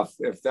yeah,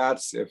 if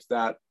that,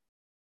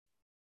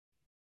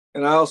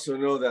 and I also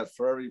know that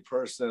for every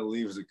person that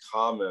leaves a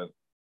comment,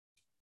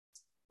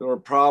 there were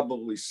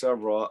probably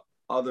several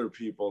other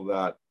people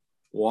that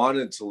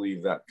wanted to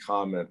leave that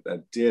comment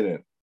that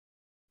didn't.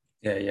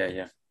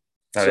 Yeah.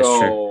 That is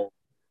true.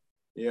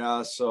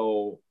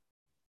 So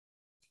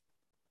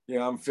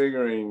yeah, I'm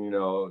figuring, you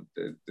know,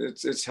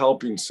 it's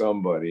helping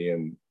somebody.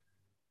 And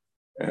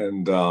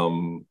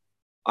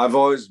I've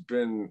always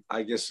been,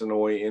 I guess, in a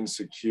way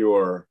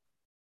insecure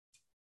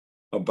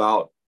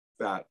about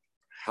that,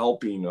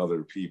 helping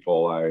other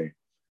people.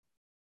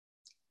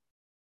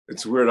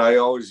 It's weird. I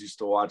always used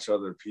to watch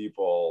other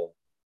people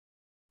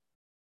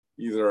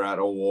either at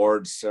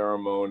award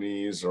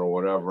ceremonies or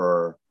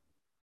whatever.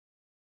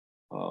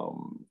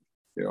 You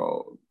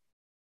know,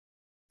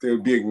 they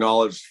would be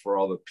acknowledged for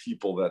all the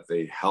people that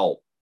they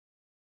help.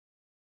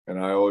 And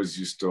I always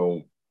used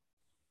to,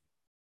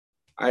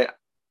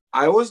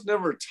 I was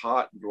never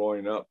taught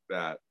growing up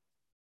that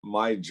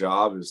my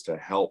job is to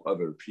help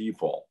other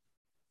people.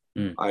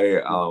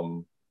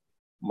 My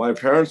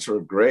parents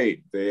were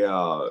great. They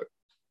you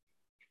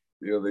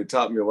know, they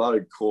taught me a lot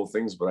of cool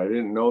things, but I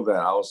didn't know that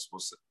I was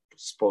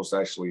supposed to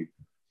actually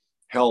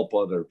help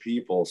other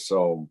people.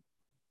 So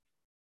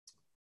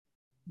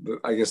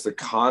I guess that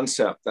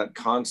concept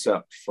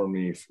for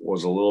me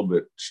was a little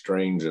bit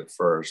strange at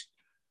first.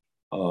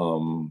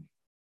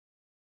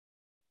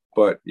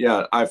 But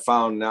yeah, I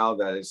found now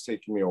that it's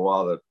taking me a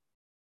while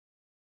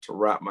to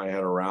wrap my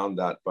head around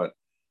that. But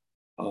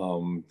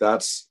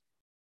that's,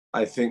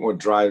 I think, what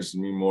drives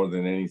me more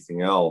than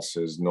anything else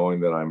is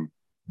knowing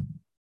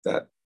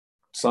that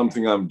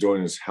something I'm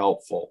doing is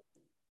helpful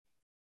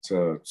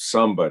to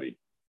somebody.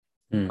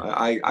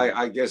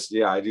 I guess,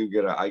 yeah, I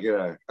get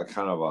a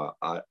kind of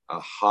a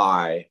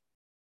high,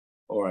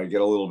 or I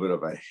get a little bit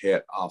of a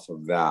hit off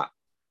of that,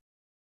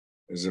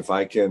 is if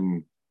I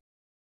can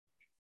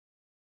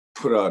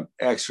put an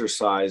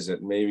exercise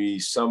that maybe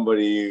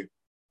somebody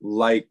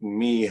like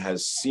me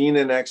has seen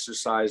an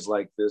exercise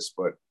like this,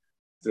 but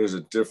there's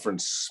a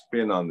different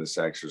spin on this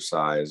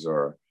exercise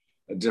or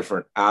a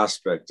different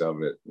aspect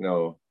of it. You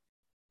know,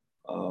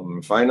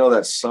 if I know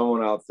that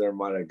someone out there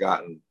might have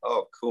gotten,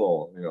 oh,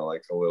 cool, you know,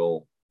 like a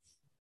little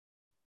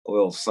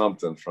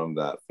something from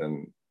that,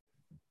 then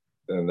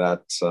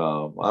that's, I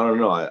don't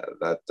know,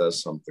 that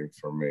does something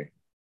for me.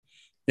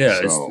 Yeah,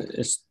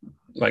 it's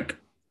like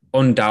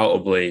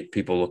undoubtedly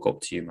people look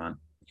up to you, man,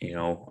 you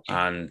know,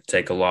 and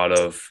take a lot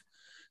of,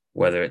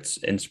 whether it's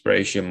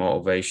inspiration,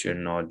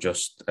 motivation, or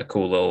just a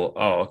cool little,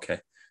 oh, okay,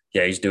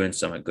 yeah, he's doing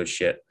some good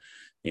shit.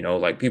 You know,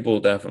 like people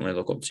definitely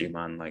look up to you,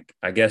 man. Like,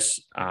 I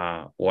guess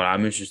what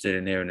I'm interested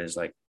in hearing is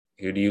like,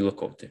 who do you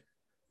look up to?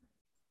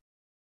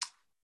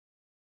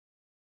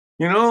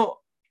 You know,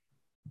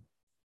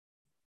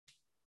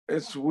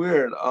 it's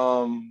weird.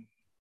 I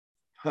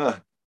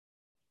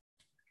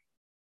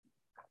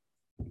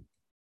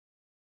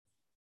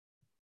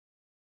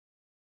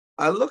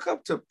look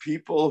up to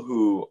people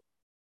who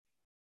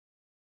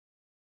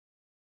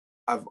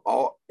I've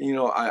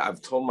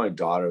told my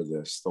daughter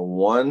this, the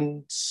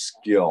one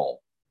skill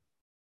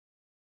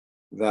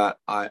that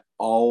I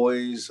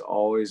always,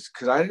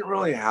 because I didn't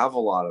really have a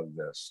lot of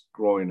this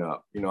growing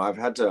up. You know, I've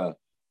had to,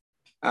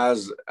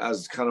 as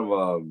kind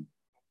of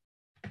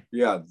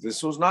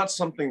this was not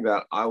something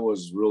that I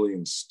was really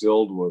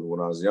instilled with when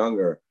I was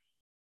younger.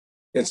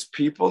 It's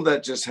people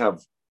that just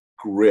have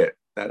grit,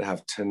 that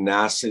have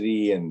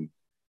tenacity and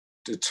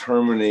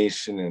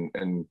determination,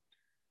 and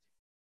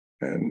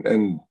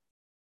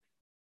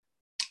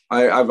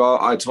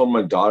I told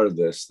my daughter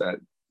this, that,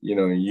 you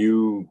know,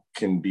 you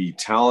can be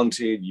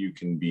talented, you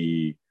can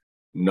be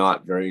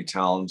not very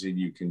talented,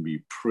 you can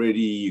be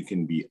pretty, you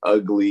can be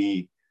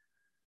ugly,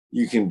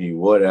 you can be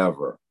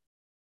whatever.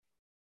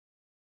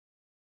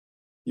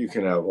 you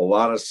can have a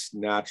lot of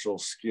natural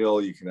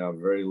skill, you can have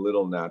very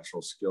little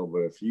natural skill,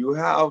 but if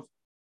you're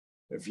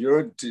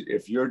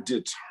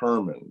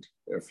determined,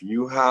 if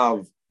you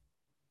have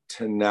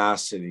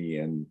tenacity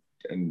and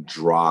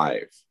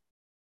drive,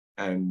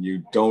 and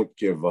you don't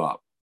give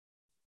up,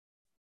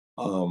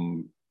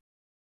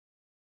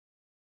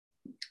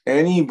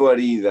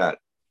 anybody that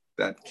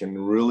can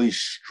really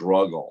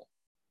struggle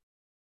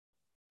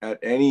at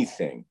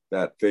anything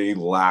that they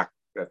lack,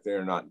 that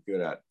they're not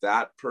good at,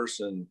 that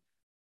person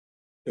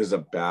is a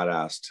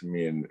badass to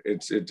me. And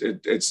it's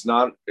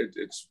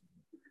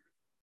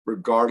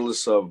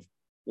regardless of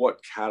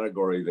what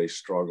category they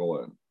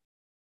struggle in.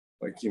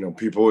 Like,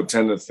 people would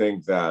tend to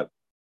think that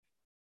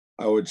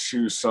I would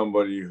choose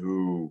somebody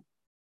who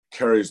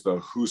carries the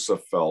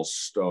Husafell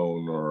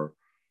stone or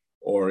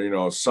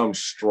some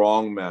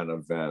strongman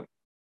event.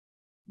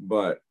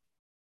 But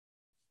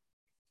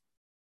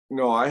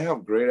I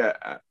have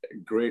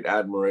great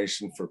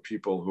admiration for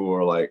people who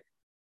are like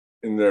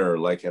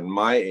at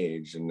my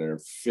age, in their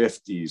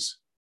 50s,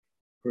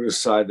 who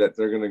decide that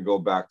they're going to go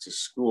back to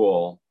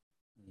school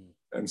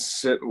and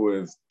sit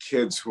with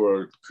kids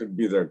who could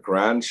be their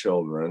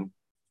grandchildren,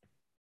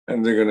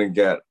 and they're going to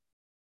get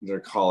their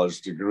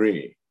college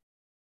degree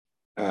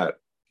at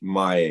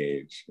my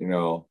age, and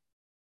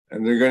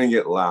they're going to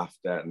get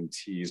laughed at and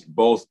teased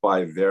both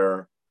by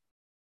their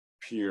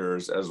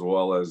peers as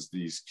well as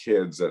these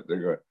kids that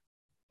they're going,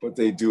 but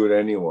they do it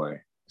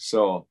anyway.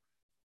 So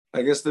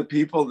I guess the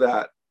people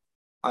that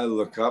I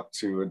look up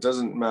to, it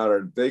doesn't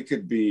matter. It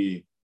could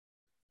be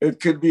a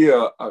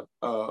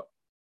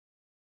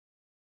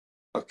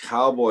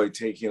cowboy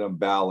taking a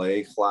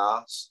ballet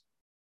class,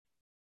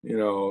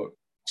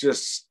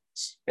 just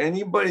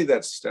anybody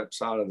that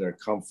steps out of their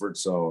comfort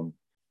zone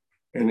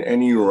in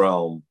any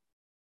realm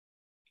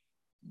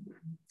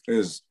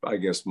is, I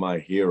guess, my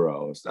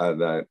hero.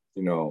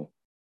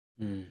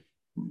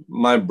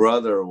 My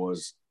brother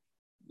was,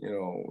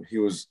 he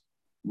was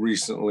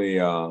recently,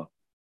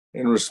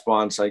 in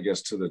response, I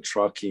guess, to the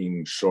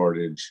trucking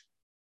shortage,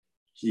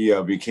 he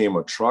became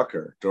a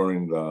trucker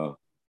during the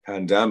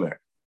pandemic.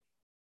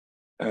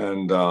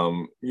 And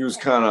he was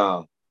kind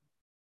of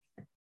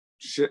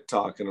shit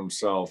talking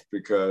himself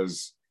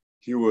because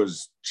he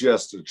was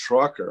just a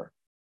trucker.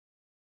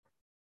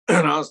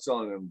 And I was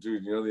telling him,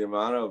 dude, the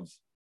amount of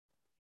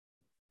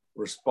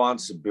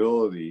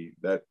responsibility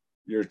that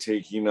you're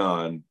taking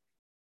on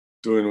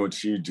doing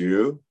what you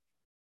do,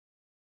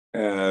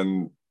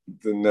 and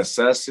the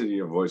necessity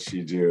of what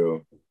you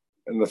do,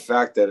 and the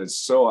fact that it's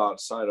so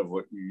outside of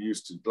what you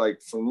used to. Like,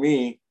 for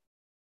me,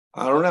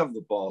 I don't have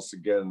the balls to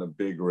get in a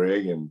big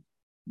rig and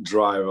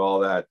drive all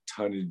that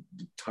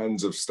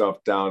tons of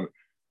stuff down.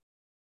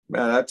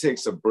 Man, that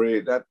takes a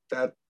break.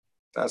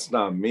 That's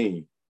not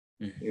me,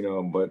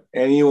 but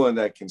anyone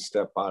that can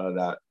step out of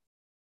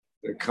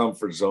their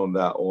comfort zone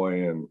that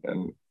way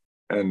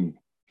and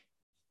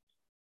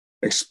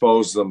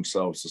expose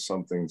themselves to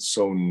something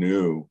so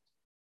new.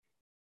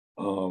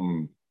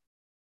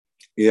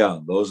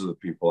 Those are the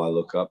people I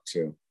look up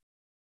to,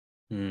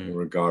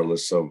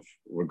 regardless of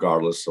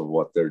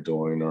what they're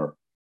doing, or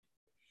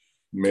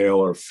male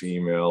or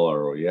female,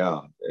 or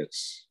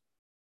it's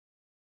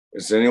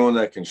anyone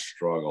that can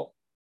struggle.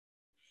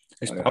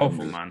 It's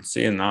powerful, man.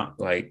 Seeing that,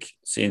 like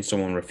seeing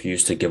someone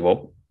refuse to give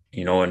up,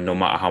 and no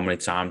matter how many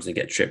times they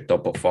get tripped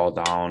up or fall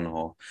down,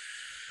 or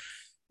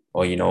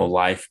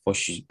life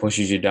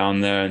pushes you down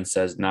there and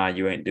says, nah,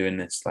 you ain't doing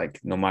this. Like,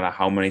 no matter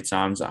how many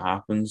times that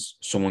happens,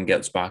 someone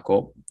gets back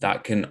up.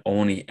 That can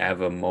only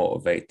ever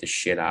motivate the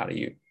shit out of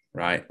you,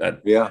 right?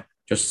 That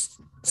just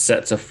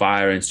sets a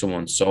fire in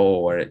someone's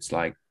soul where it's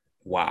like,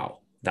 wow,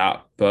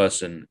 that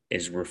person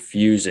is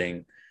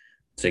refusing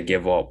to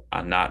give up,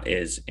 and that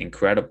is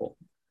incredible.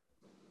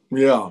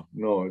 Yeah,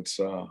 no, it's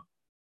of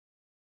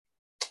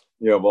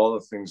all the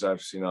things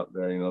I've seen out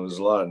there, there's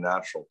a lot of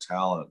natural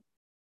talent.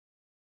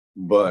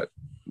 But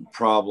the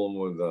problem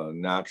with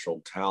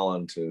natural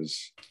talent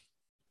is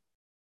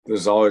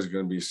there's always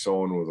going to be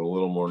someone with a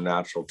little more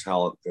natural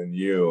talent than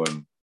you.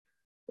 And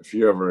if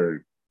you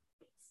ever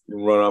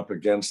run up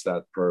against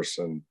that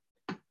person,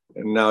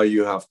 and now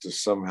you have to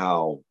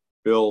somehow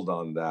build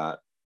on that,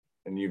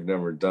 and you've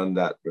never done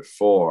that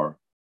before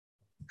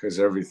because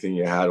everything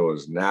you had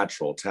was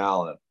natural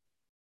talent,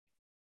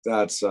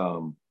 that's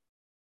why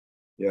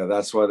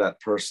that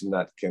person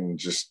that can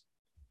just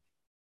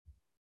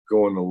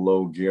go into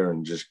low gear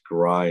and just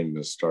grind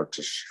and start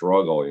to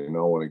struggle,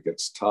 when it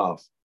gets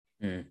tough,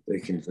 they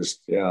can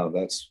just,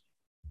 that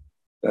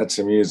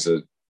to me is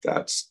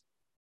that's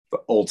the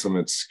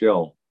ultimate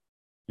skill.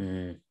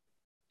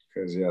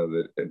 Because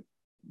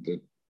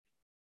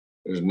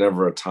there's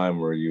never a time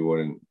where you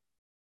wouldn't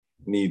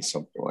need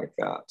something like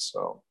that.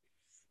 So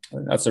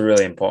that's a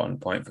really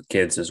important point for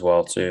kids as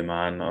well too,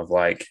 man, of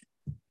like,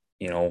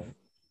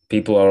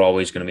 people are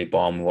always going to be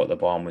born with what they're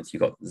born with. You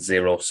got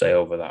zero say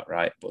over that,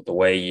 right? But the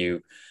way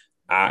you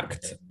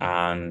act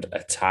and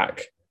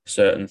attack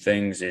certain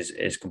things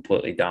is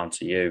completely down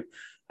to you.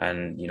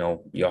 And,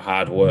 your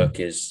hard work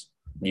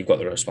you've got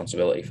the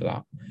responsibility for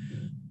that.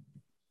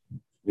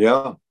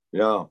 Yeah.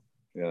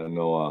 Yeah,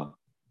 no,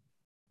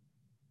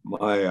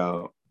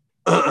 my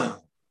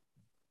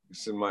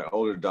so my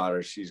older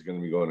daughter, she's going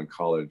to be going to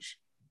college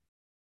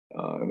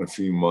in a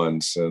few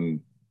months,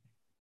 and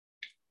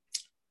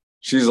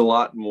she's a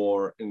lot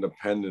more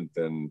independent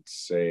than,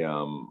 say,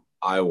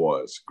 I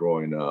was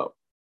growing up.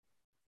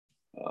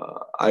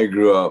 I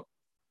grew up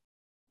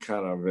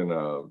kind of in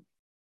a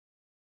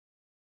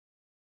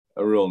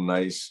real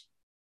nice,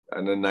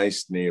 in a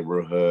nice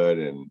neighborhood,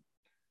 and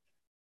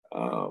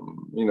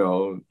you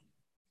know,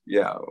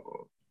 yeah,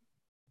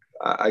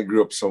 I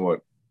grew up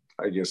somewhat,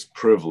 I guess,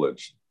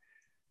 privileged,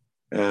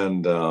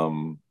 and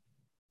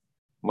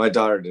my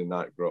daughter did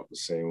not grow up the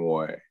same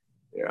way.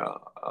 Yeah,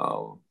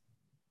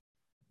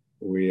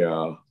 we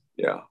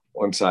yeah.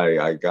 Once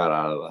I got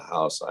out of the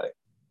house,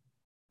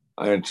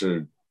 I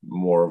entered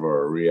more of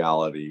a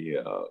reality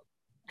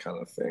kind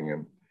of thing,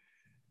 and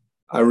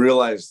I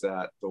realized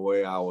that the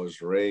way I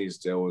was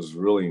raised, it was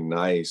really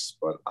nice,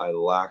 but I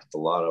lacked a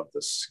lot of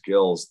the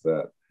skills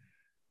that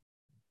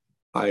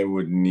I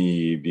would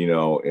need,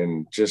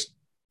 in just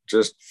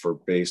for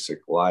basic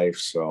life.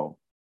 So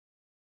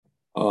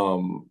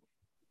um,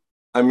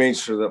 I made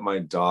sure that my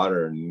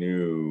daughter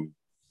knew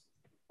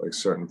like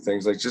certain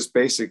things, like just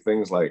basic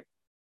things. Like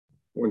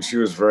when she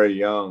was very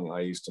young, I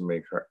used to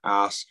make her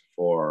ask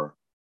for,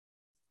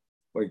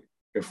 like,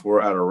 if we're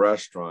at a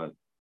restaurant,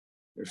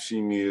 if she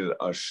needed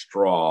a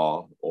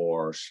straw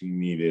or she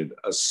needed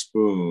a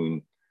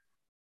spoon,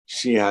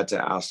 she had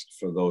to ask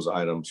for those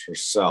items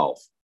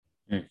herself.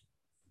 Mm.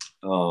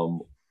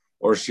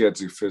 Or she had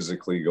to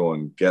physically go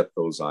and get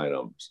those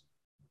items.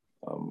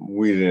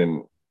 We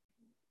didn't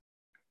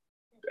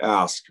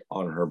ask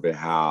on her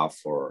behalf,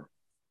 or,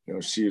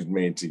 she was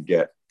made to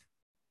get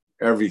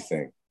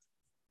everything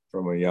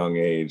from a young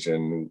age.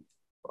 And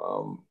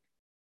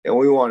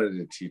we wanted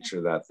to teach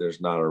her that there's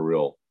not a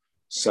real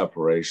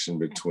separation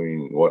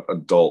between what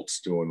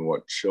adults do and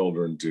what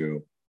children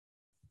do.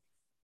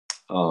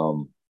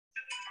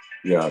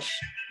 Yes,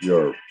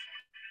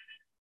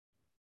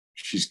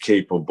 she's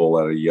capable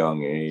at a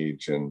young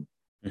age, and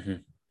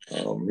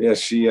yeah,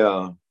 she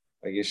I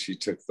guess she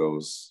took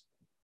those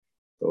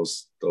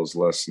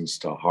lessons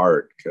to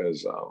heart,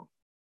 because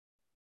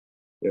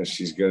yeah,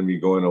 she's going to be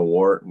going to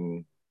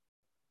Wharton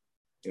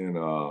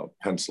in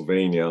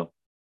Pennsylvania,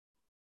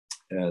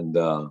 and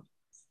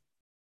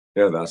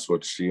yeah, that's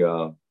what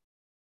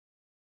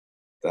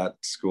that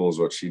school is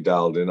what she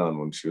dialed in on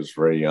when she was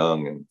very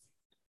young,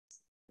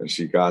 and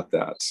she got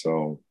that.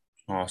 So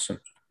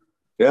Awesome.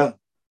 Yeah,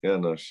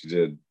 no, she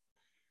did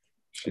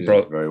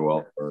very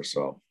well for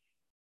herself.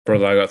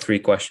 Brother, I got 3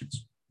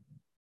 questions.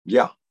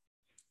 Yeah.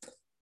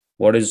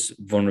 What does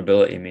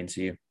vulnerability mean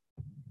to you?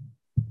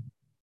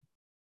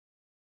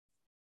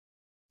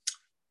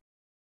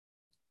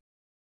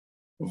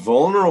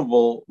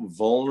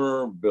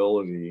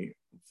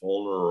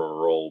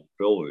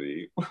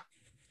 Vulnerability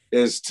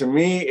is, to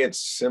me, it's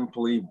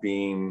simply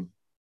being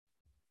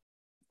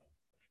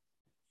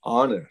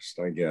honest,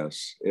 I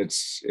guess.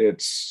 It's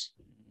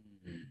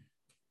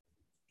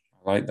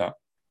I like that.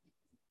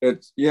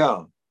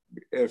 Yeah.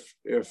 If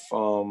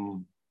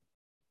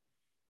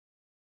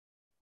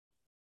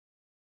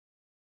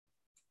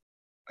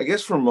I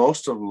guess for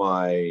most of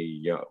my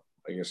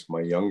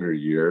younger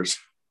years,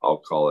 I'll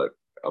call it,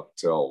 up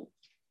till,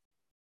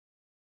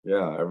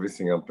 yeah,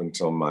 everything up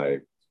until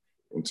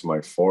into my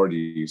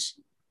 40s,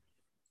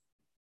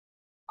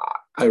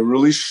 I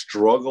really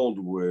struggled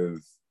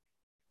with,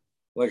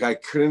 like, I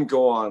couldn't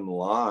go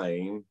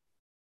online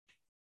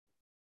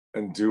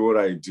and do what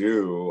I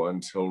do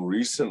until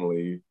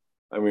recently.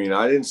 I mean,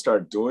 I didn't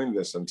start doing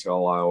this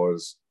until I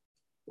was,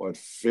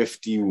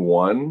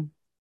 51?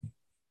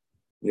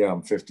 Yeah,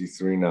 I'm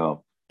 53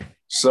 now.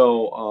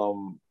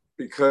 So,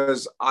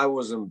 because I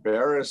was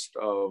embarrassed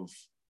of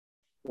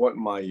what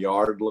my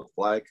yard looked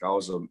like, I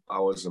was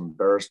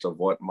embarrassed of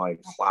what my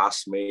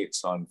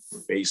classmates on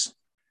Facebook,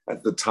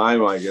 at the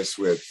time, I guess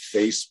we had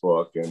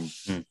Facebook, and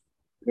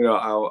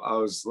I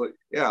was like,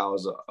 yeah, I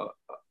was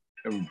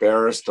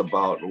embarrassed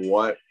about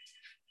what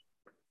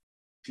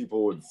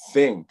people would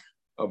think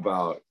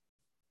about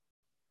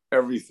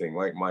everything,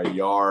 like my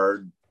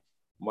yard,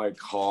 my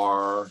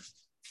car,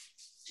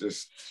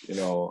 just,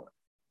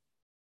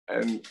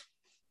 and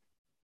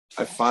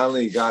I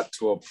finally got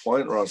to a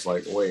point where I was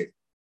like, wait,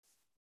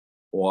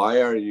 why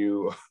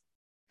am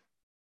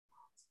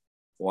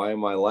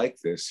I like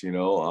this?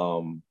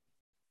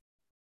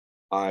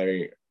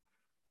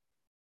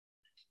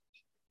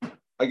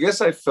 I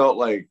guess I felt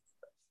like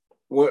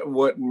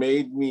what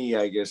made me,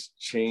 I guess,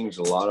 change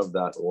a lot of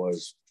that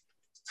was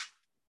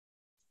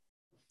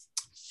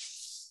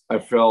I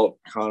felt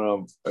kind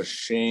of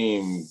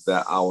ashamed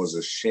that I was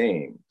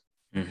ashamed.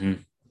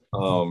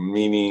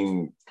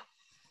 Meaning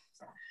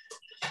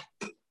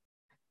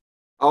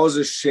I was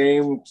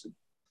ashamed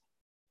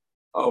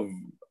of,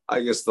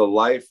 I guess, the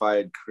life I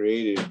had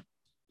created,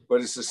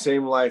 but it's the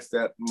same life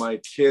that my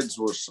kids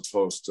were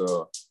supposed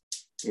to,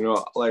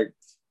 like,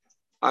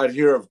 I'd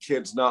hear of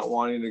kids not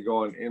wanting to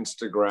go on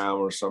Instagram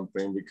or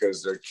something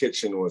because their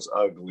kitchen was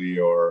ugly,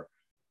 or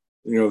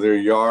their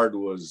yard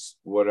was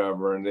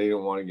whatever, and they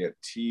didn't want to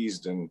get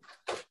teased. And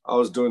I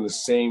was doing the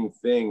same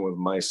thing with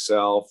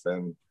myself.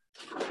 And,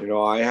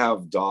 I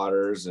have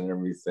daughters and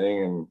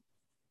everything. And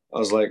I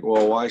was like,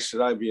 well, why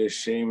should I be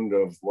ashamed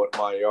of what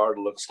my yard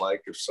looks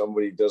like? If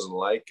somebody doesn't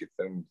like it,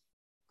 then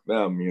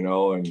them,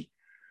 and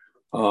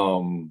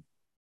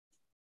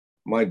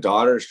my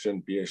daughters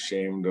shouldn't be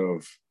ashamed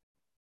of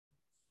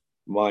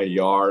my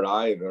yard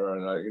either.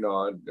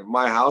 And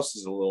my house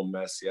is a little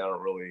messy. I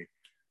don't really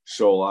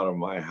show a lot of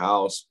my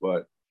house,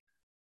 but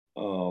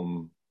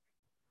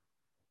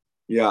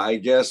yeah, I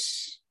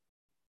guess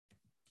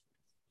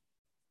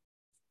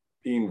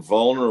being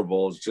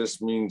vulnerable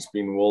just means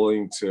being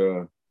willing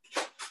to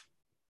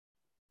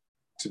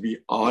be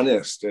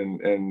honest.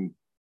 And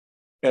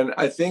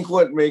I think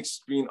what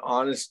makes being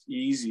honest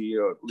easy,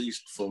 or at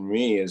least for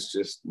me, is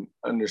just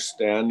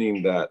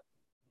understanding that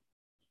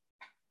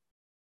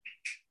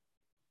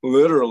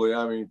literally,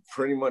 I mean,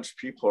 pretty much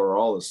people are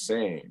all the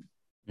same.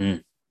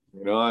 I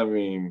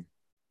mean,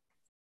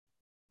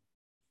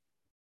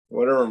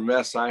 whatever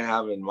mess I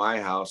have in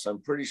my house,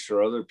 I'm pretty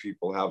sure other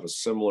people have a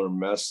similar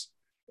mess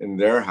in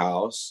their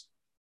house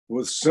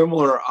with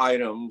similar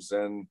items,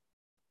 and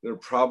they're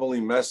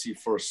probably messy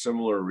for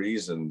similar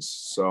reasons.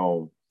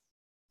 So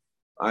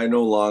I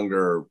no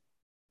longer,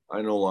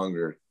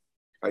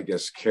 I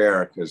guess,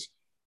 care, because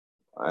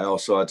I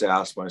also had to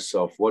ask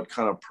myself, what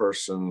kind of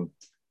person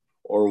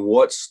or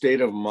what state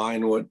of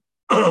mind would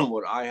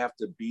I have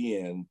to be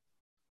in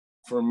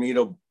for me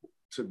to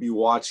be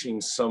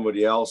watching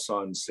somebody else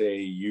on, say,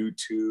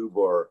 YouTube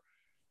or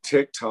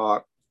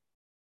TikTok,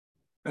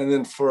 and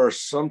then for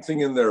something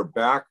in their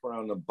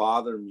background to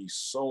bother me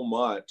so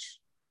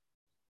much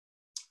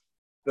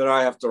that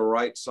I have to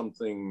write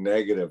something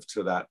negative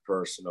to that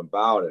person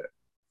about it.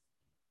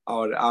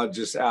 I would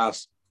just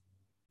ask,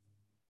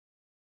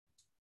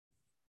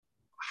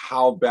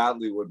 how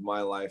badly would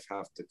my life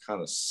have to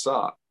kind of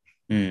suck?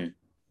 And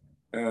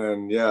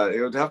yeah,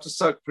 it would have to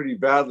suck pretty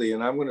badly.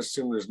 And I'm going to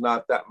assume there's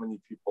not that many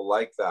people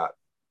like that.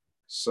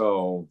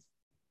 So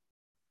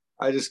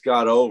I just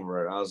got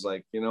over it. I was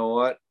like, you know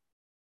what?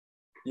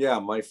 Yeah,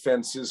 my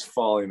fence is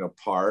falling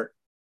apart.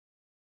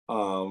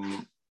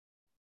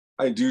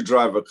 I do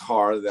drive a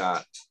car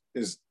that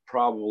is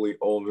probably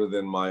older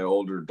than my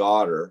older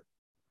daughter.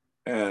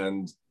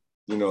 And,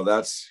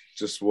 that's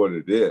just what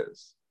it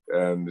is.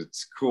 And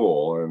it's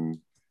cool. And,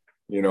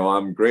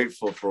 I'm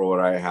grateful for what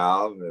I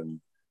have.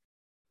 And,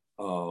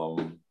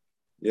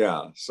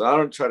 yeah, so I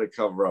don't try to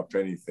cover up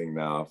anything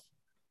now.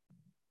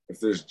 If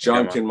there's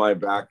junk in my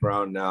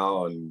background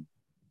now, and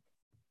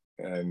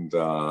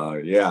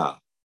yeah,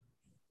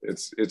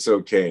 it's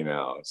okay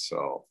now.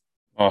 So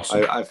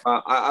awesome. I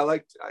found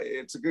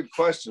it's a good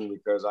question,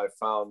 because I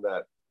found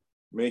that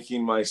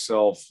making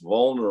myself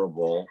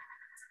vulnerable,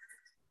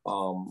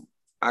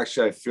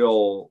 actually I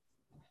feel,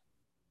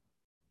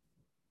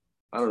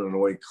 I don't know, in a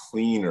way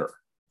cleaner,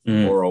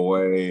 or a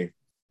way.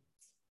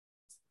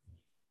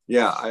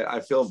 Yeah, I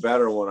feel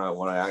better when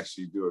I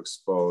actually do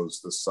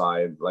expose the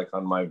side. Like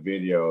on my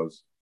videos,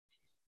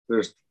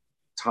 there's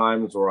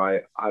times where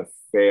I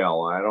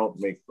fail. I don't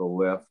make the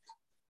lift,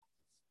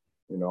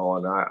 and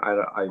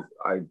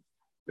I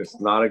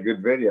it's not a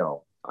good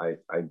video. I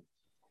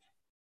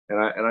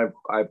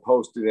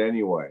post it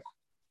anyway.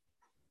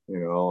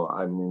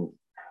 I mean,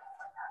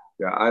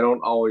 yeah, I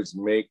don't always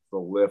make the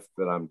lift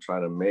that I'm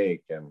trying to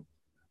make, and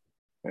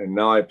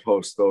now I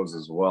post those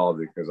as well,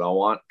 because I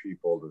want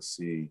people to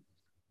see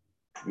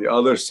the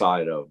other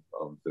side of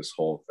this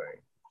whole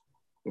thing.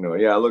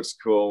 Yeah, it looks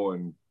cool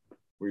when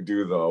we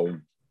do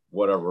the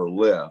whatever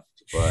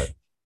lift, but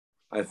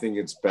I think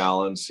it's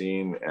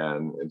balancing,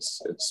 and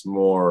it's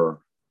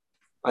more,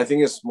 I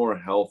think it's more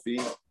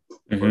healthy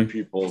for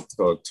people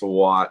to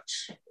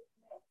watch,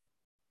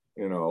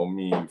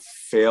 me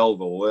fail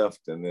the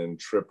lift and then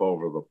trip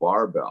over the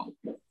barbell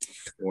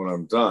when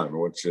I'm done,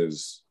 which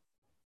is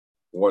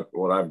what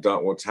I've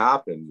done, what's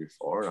happened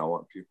before. And I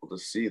want people to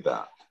see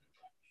that.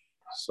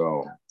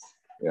 So,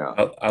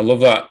 yeah. I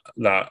love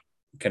that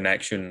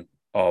connection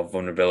of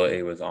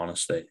vulnerability with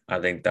honesty.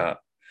 I think that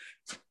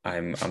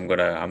I'm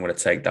gonna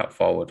take that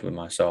forward with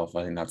myself.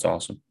 I think that's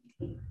awesome.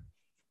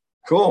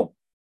 Cool.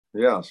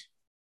 Yes.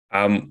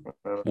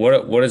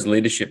 What does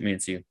leadership mean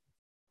to you?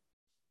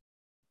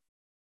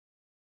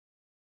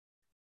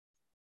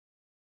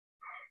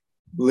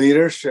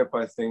 Leadership,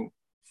 I think,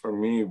 for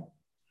me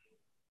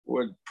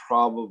would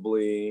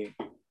probably,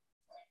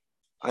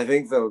 I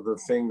think the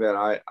thing that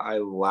I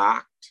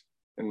lacked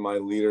in my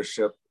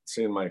leadership,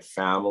 say in my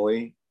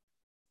family,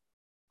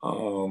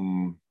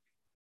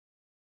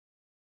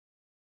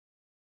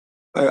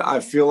 I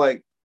feel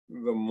like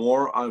the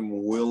more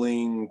I'm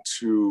willing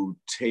to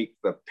take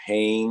the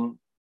pain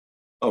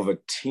of a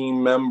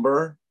team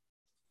member,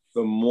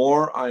 the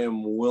more I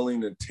am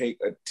willing to take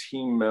a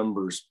team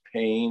member's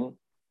pain,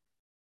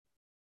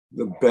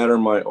 the better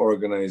my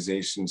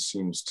organization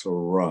seems to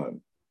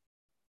run.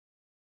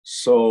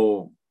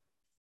 So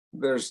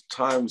there's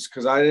times,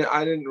 because I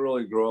didn't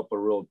really grow up a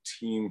real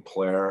team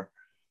player.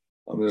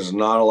 There's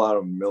not a lot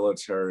of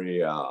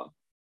military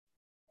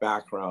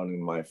background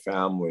in my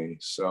family.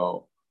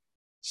 So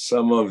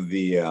some of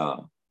the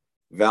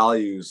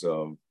values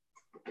of,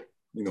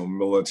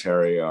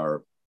 military are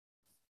a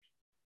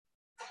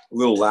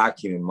little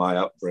lacking in my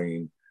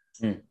upbringing.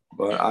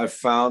 But I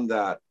found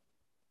that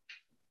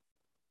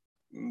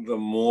the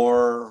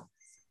more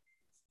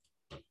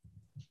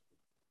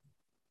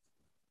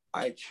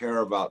I care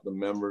about the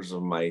members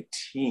of my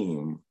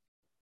team,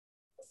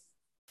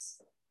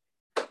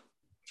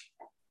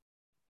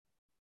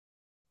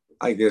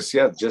 I guess,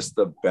 just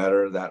the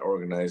better that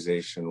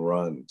organization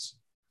runs.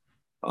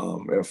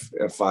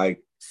 If I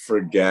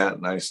forget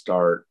and I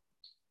start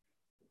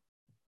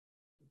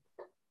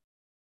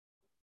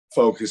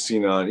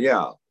focusing on,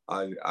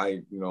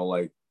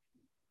 like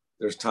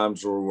there's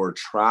times where we're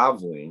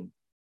traveling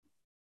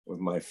with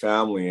my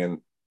family and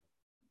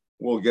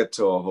we'll get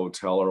to a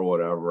hotel or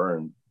whatever,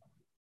 and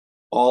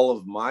all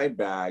of my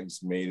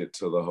bags made it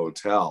to the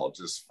hotel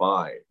just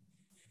fine.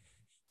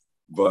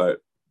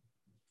 But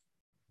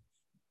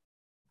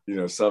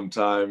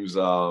sometimes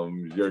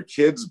your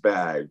kid's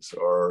bags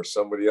or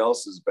somebody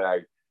else's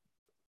bag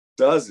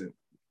doesn't.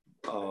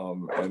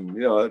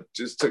 It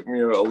just took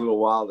me a little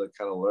while to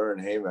kind of learn,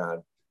 hey,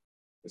 man,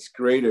 it's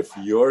great if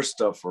your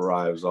stuff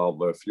arrives all,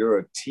 but if you're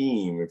a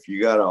team, if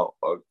you got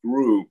a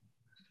group,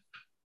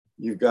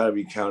 you've got to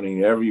be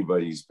counting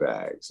everybody's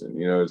bags. And,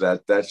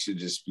 that should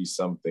just be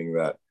something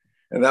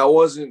and that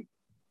wasn't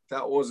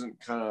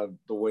kind of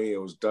the way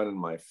it was done in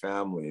my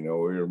family. We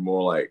were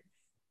more like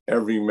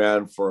every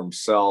man for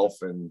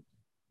himself, and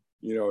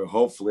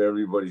hopefully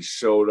everybody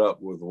showed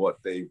up with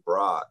what they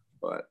brought.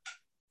 But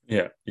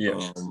I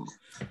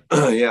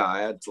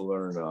had to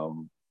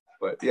learn.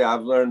 But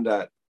I've learned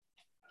that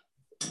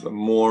the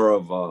more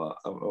of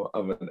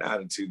an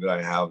attitude that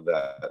I have,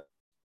 that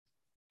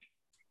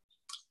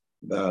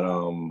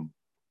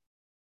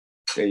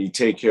you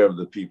take care of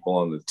the people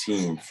on the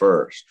team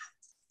first.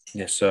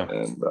 Yes, sir.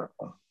 And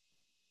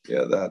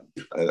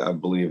I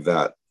believe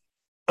that.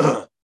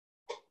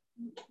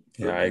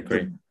 Yeah, I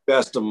agree. The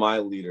best of my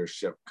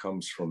leadership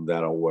comes from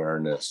that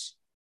awareness.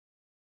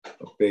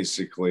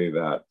 Basically,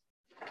 that,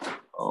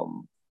 I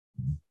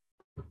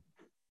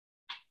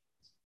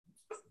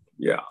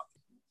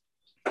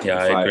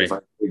agree.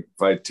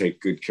 If I take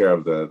good care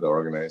of the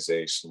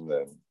organization,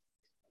 then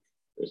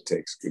it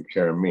takes good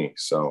care of me.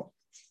 So,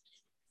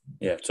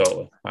 yeah,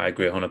 totally. I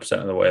agree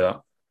 100% of the way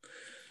that.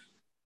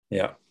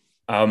 Yeah.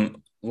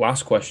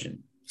 Last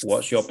question.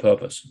 What's your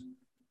purpose?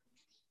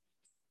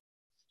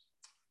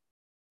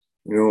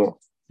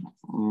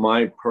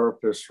 My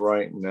purpose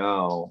right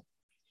now,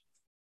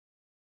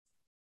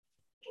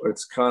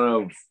 it's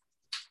kind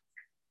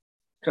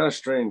of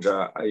strange.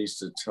 I used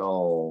to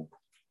tell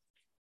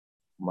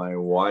my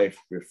wife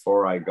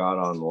before I got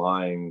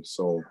online,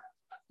 so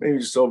maybe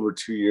just over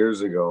 2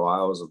 years ago,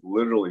 I was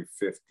literally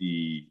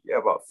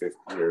about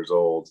 50 years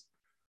old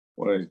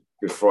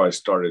before I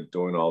started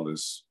doing all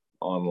this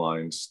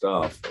online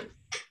stuff.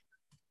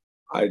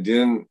 I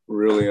didn't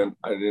really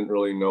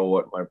know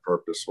what my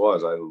purpose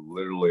was. I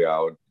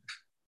would,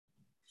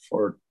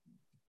 for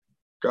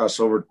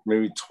over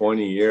maybe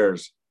 20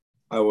 years,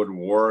 I would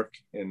work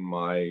in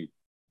my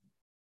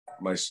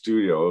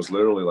studio. It was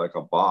literally like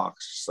a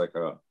box, just like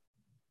a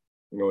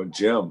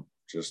gym,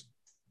 just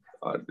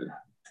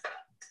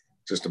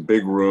a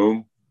big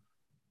room.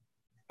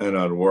 And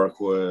I'd work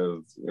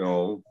with,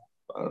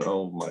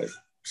 my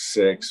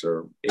 6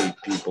 or 8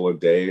 people a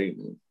day.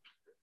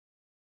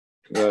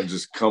 And I'd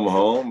just come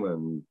home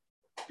and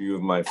be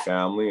with my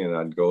family, and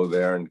I'd go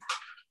there.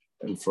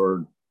 And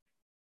for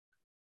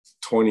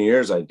 20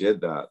 years, I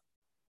did that.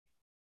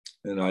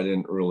 And I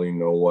didn't really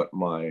know what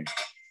my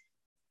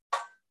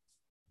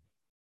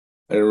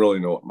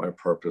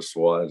purpose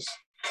was,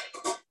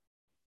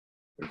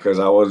 because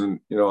I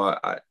wasn't,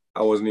 I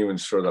wasn't even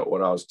sure that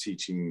what I was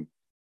teaching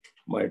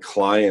my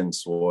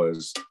clients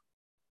was,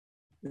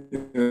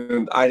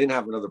 I didn't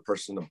have another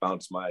person to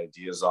bounce my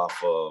ideas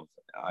off of.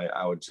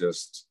 I would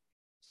just,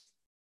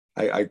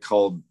 I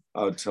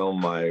would tell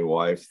my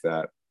wife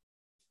that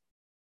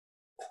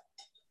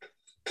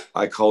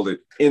I called it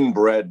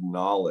inbred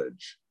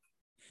knowledge.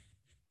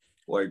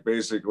 Like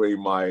basically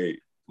my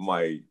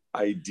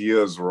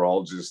ideas were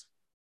all just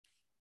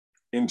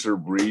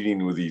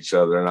interbreeding with each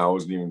other, and I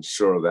wasn't even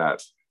sure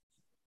that.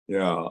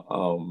 I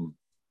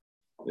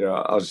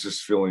was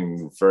just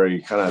feeling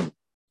very kind of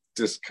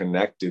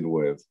disconnected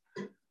with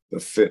the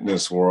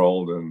fitness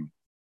world. And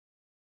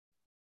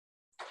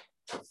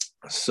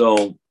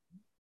so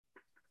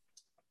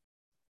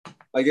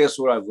I guess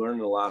what I've learned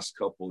in the last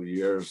couple of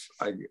years,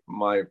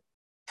 my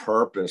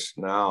purpose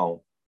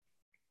now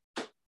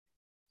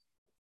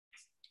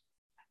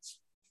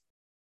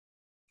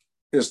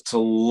is to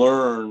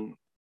learn,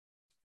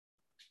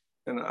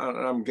 and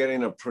I'm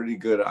getting a pretty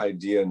good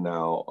idea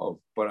now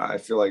but I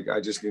feel like I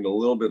just need a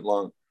little bit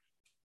long.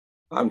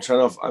 I'm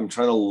trying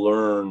to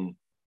learn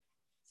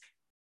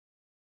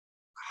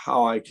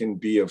how I can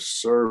be of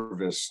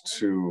service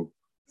to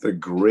the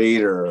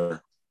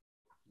greater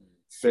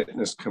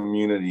fitness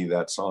community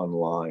that's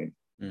online.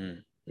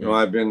 Mm-hmm.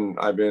 I've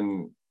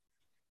been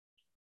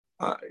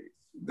I,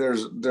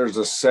 there's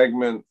a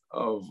segment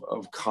of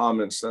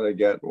comments that I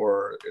get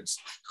where it's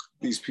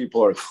these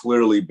people are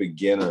clearly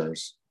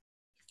beginners,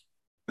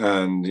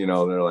 and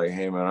they're like,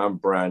 hey man, I'm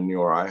brand new,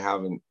 or I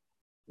haven't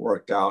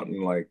worked out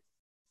in like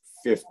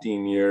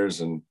 15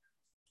 years, and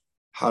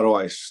how do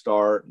I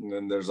start? And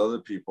then there's other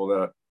people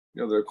that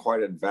they're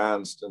quite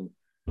advanced and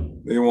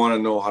they want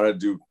to know how to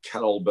do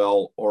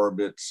kettlebell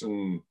orbits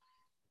and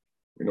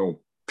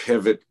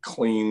pivot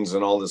cleans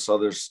and all this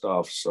other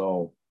stuff.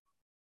 So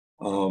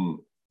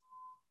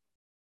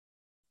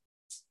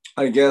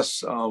I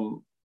guess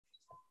what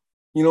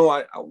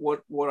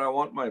I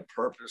want my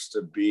purpose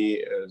to be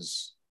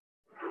is,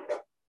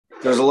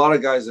 there's a lot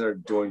of guys that are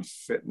doing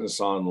fitness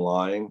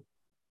online,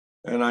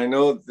 and I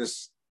know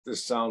this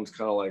sounds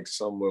kind of like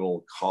some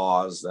little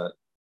cause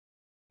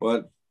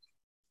but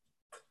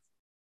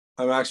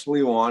I'm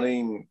actually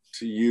wanting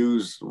to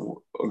use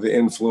the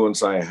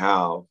influence I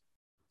have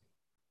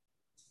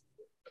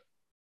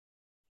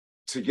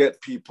to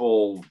get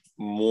people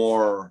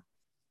more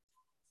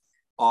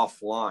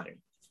offline.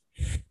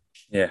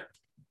 Yeah,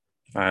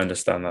 I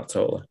understand that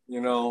totally.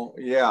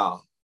 Yeah.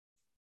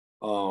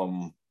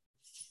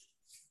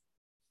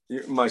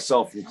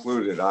 Myself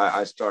included,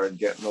 I started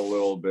getting a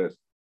little bit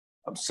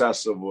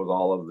obsessive with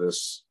all of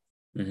this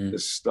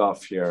this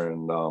stuff here,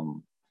 and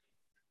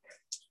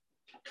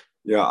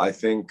I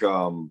think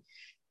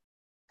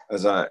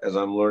as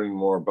I'm learning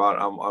more about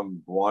it,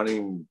 I'm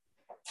wanting.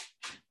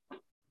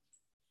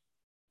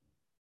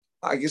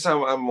 I guess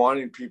I'm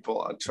wanting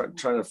people. I'm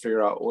trying to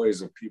figure out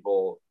ways of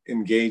people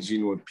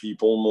engaging with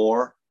people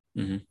more,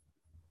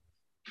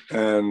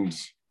 and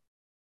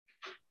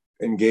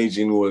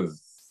engaging with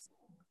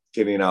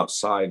getting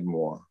outside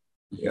more.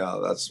 Yeah,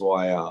 that's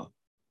why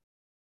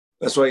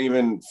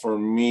even for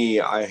me,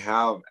 I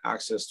have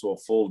access to a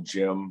full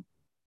gym,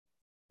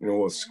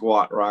 with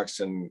squat racks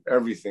and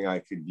everything I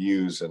could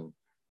use. And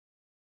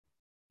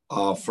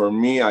for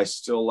me, I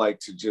still like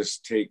to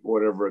just take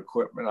whatever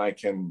equipment I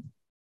can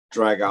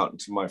drag out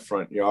into my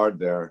front yard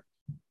there.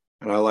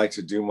 And I like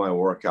to do my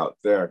workout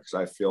there because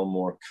I feel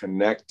more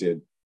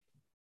connected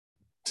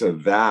to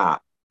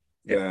that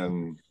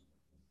than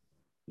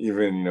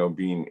even,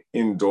 being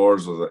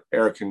indoors with an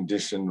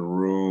air-conditioned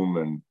room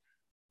and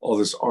all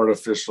this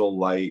artificial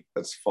light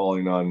that's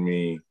falling on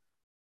me.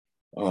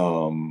 I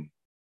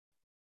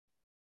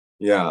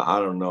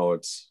don't know.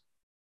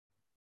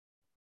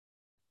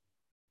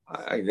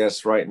 I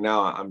guess right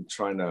now I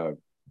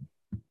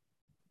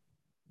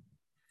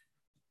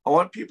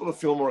want people to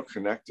feel more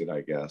connected,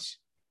 I guess.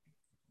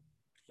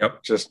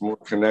 Yep. Just more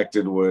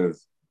connected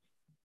with,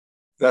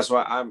 that's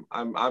why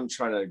I'm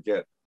trying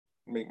to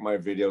make my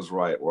videos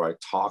right, where I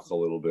talk a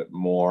little bit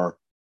more.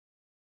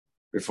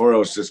 Before it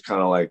was just kind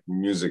of like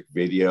music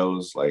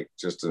videos, like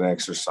just an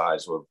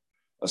exercise with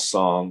a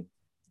song,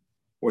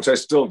 which I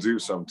still do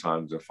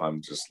sometimes if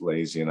I'm just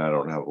lazy and I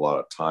don't have a lot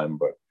of time.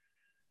 But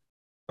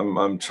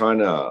I'm trying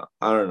to,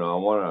 I don't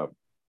know,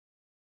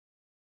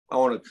 I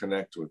want to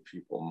connect with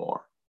people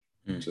more.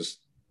 Just,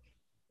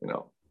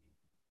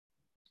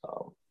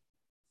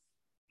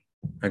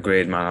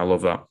 Agreed, man. I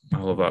love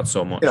that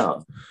so much.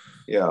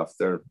 Yeah.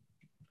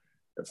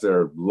 If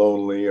they're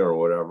lonely or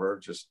whatever,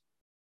 just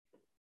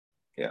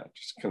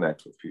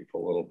connect with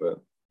people a little bit.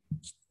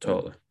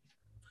 Totally.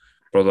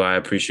 Brother, I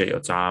appreciate your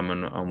time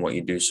and what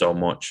you do so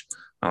much.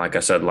 And like I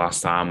said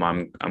last time,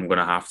 I'm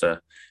gonna have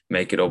to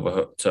make it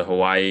over to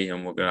Hawaii,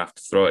 and we're gonna have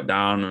to throw it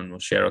down, and we'll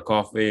share a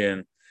coffee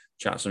and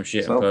chat some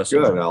shit in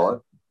person. Sounds good,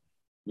 Alan.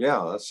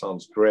 Yeah, that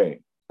sounds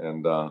great.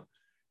 And I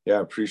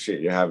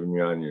appreciate you having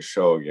me on your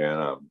show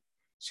again.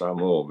 So I'm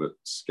a little bit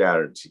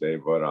scattered today,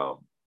 but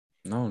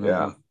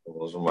no.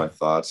 Those are my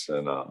thoughts,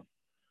 and I'll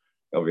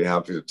be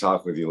happy to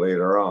talk with you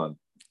later on.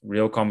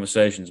 Real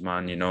conversations,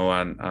 man,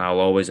 and I'll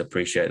always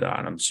appreciate that,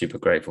 and I'm super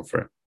grateful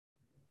for it.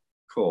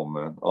 Cool,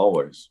 man.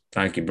 Always.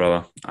 Thank you,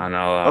 brother. And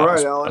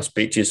I'll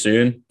speak to you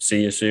soon.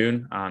 See you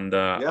soon, and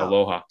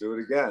aloha. Do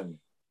it again.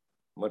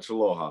 Much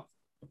aloha.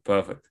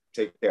 Perfect.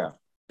 Take care.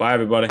 Bye,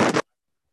 everybody.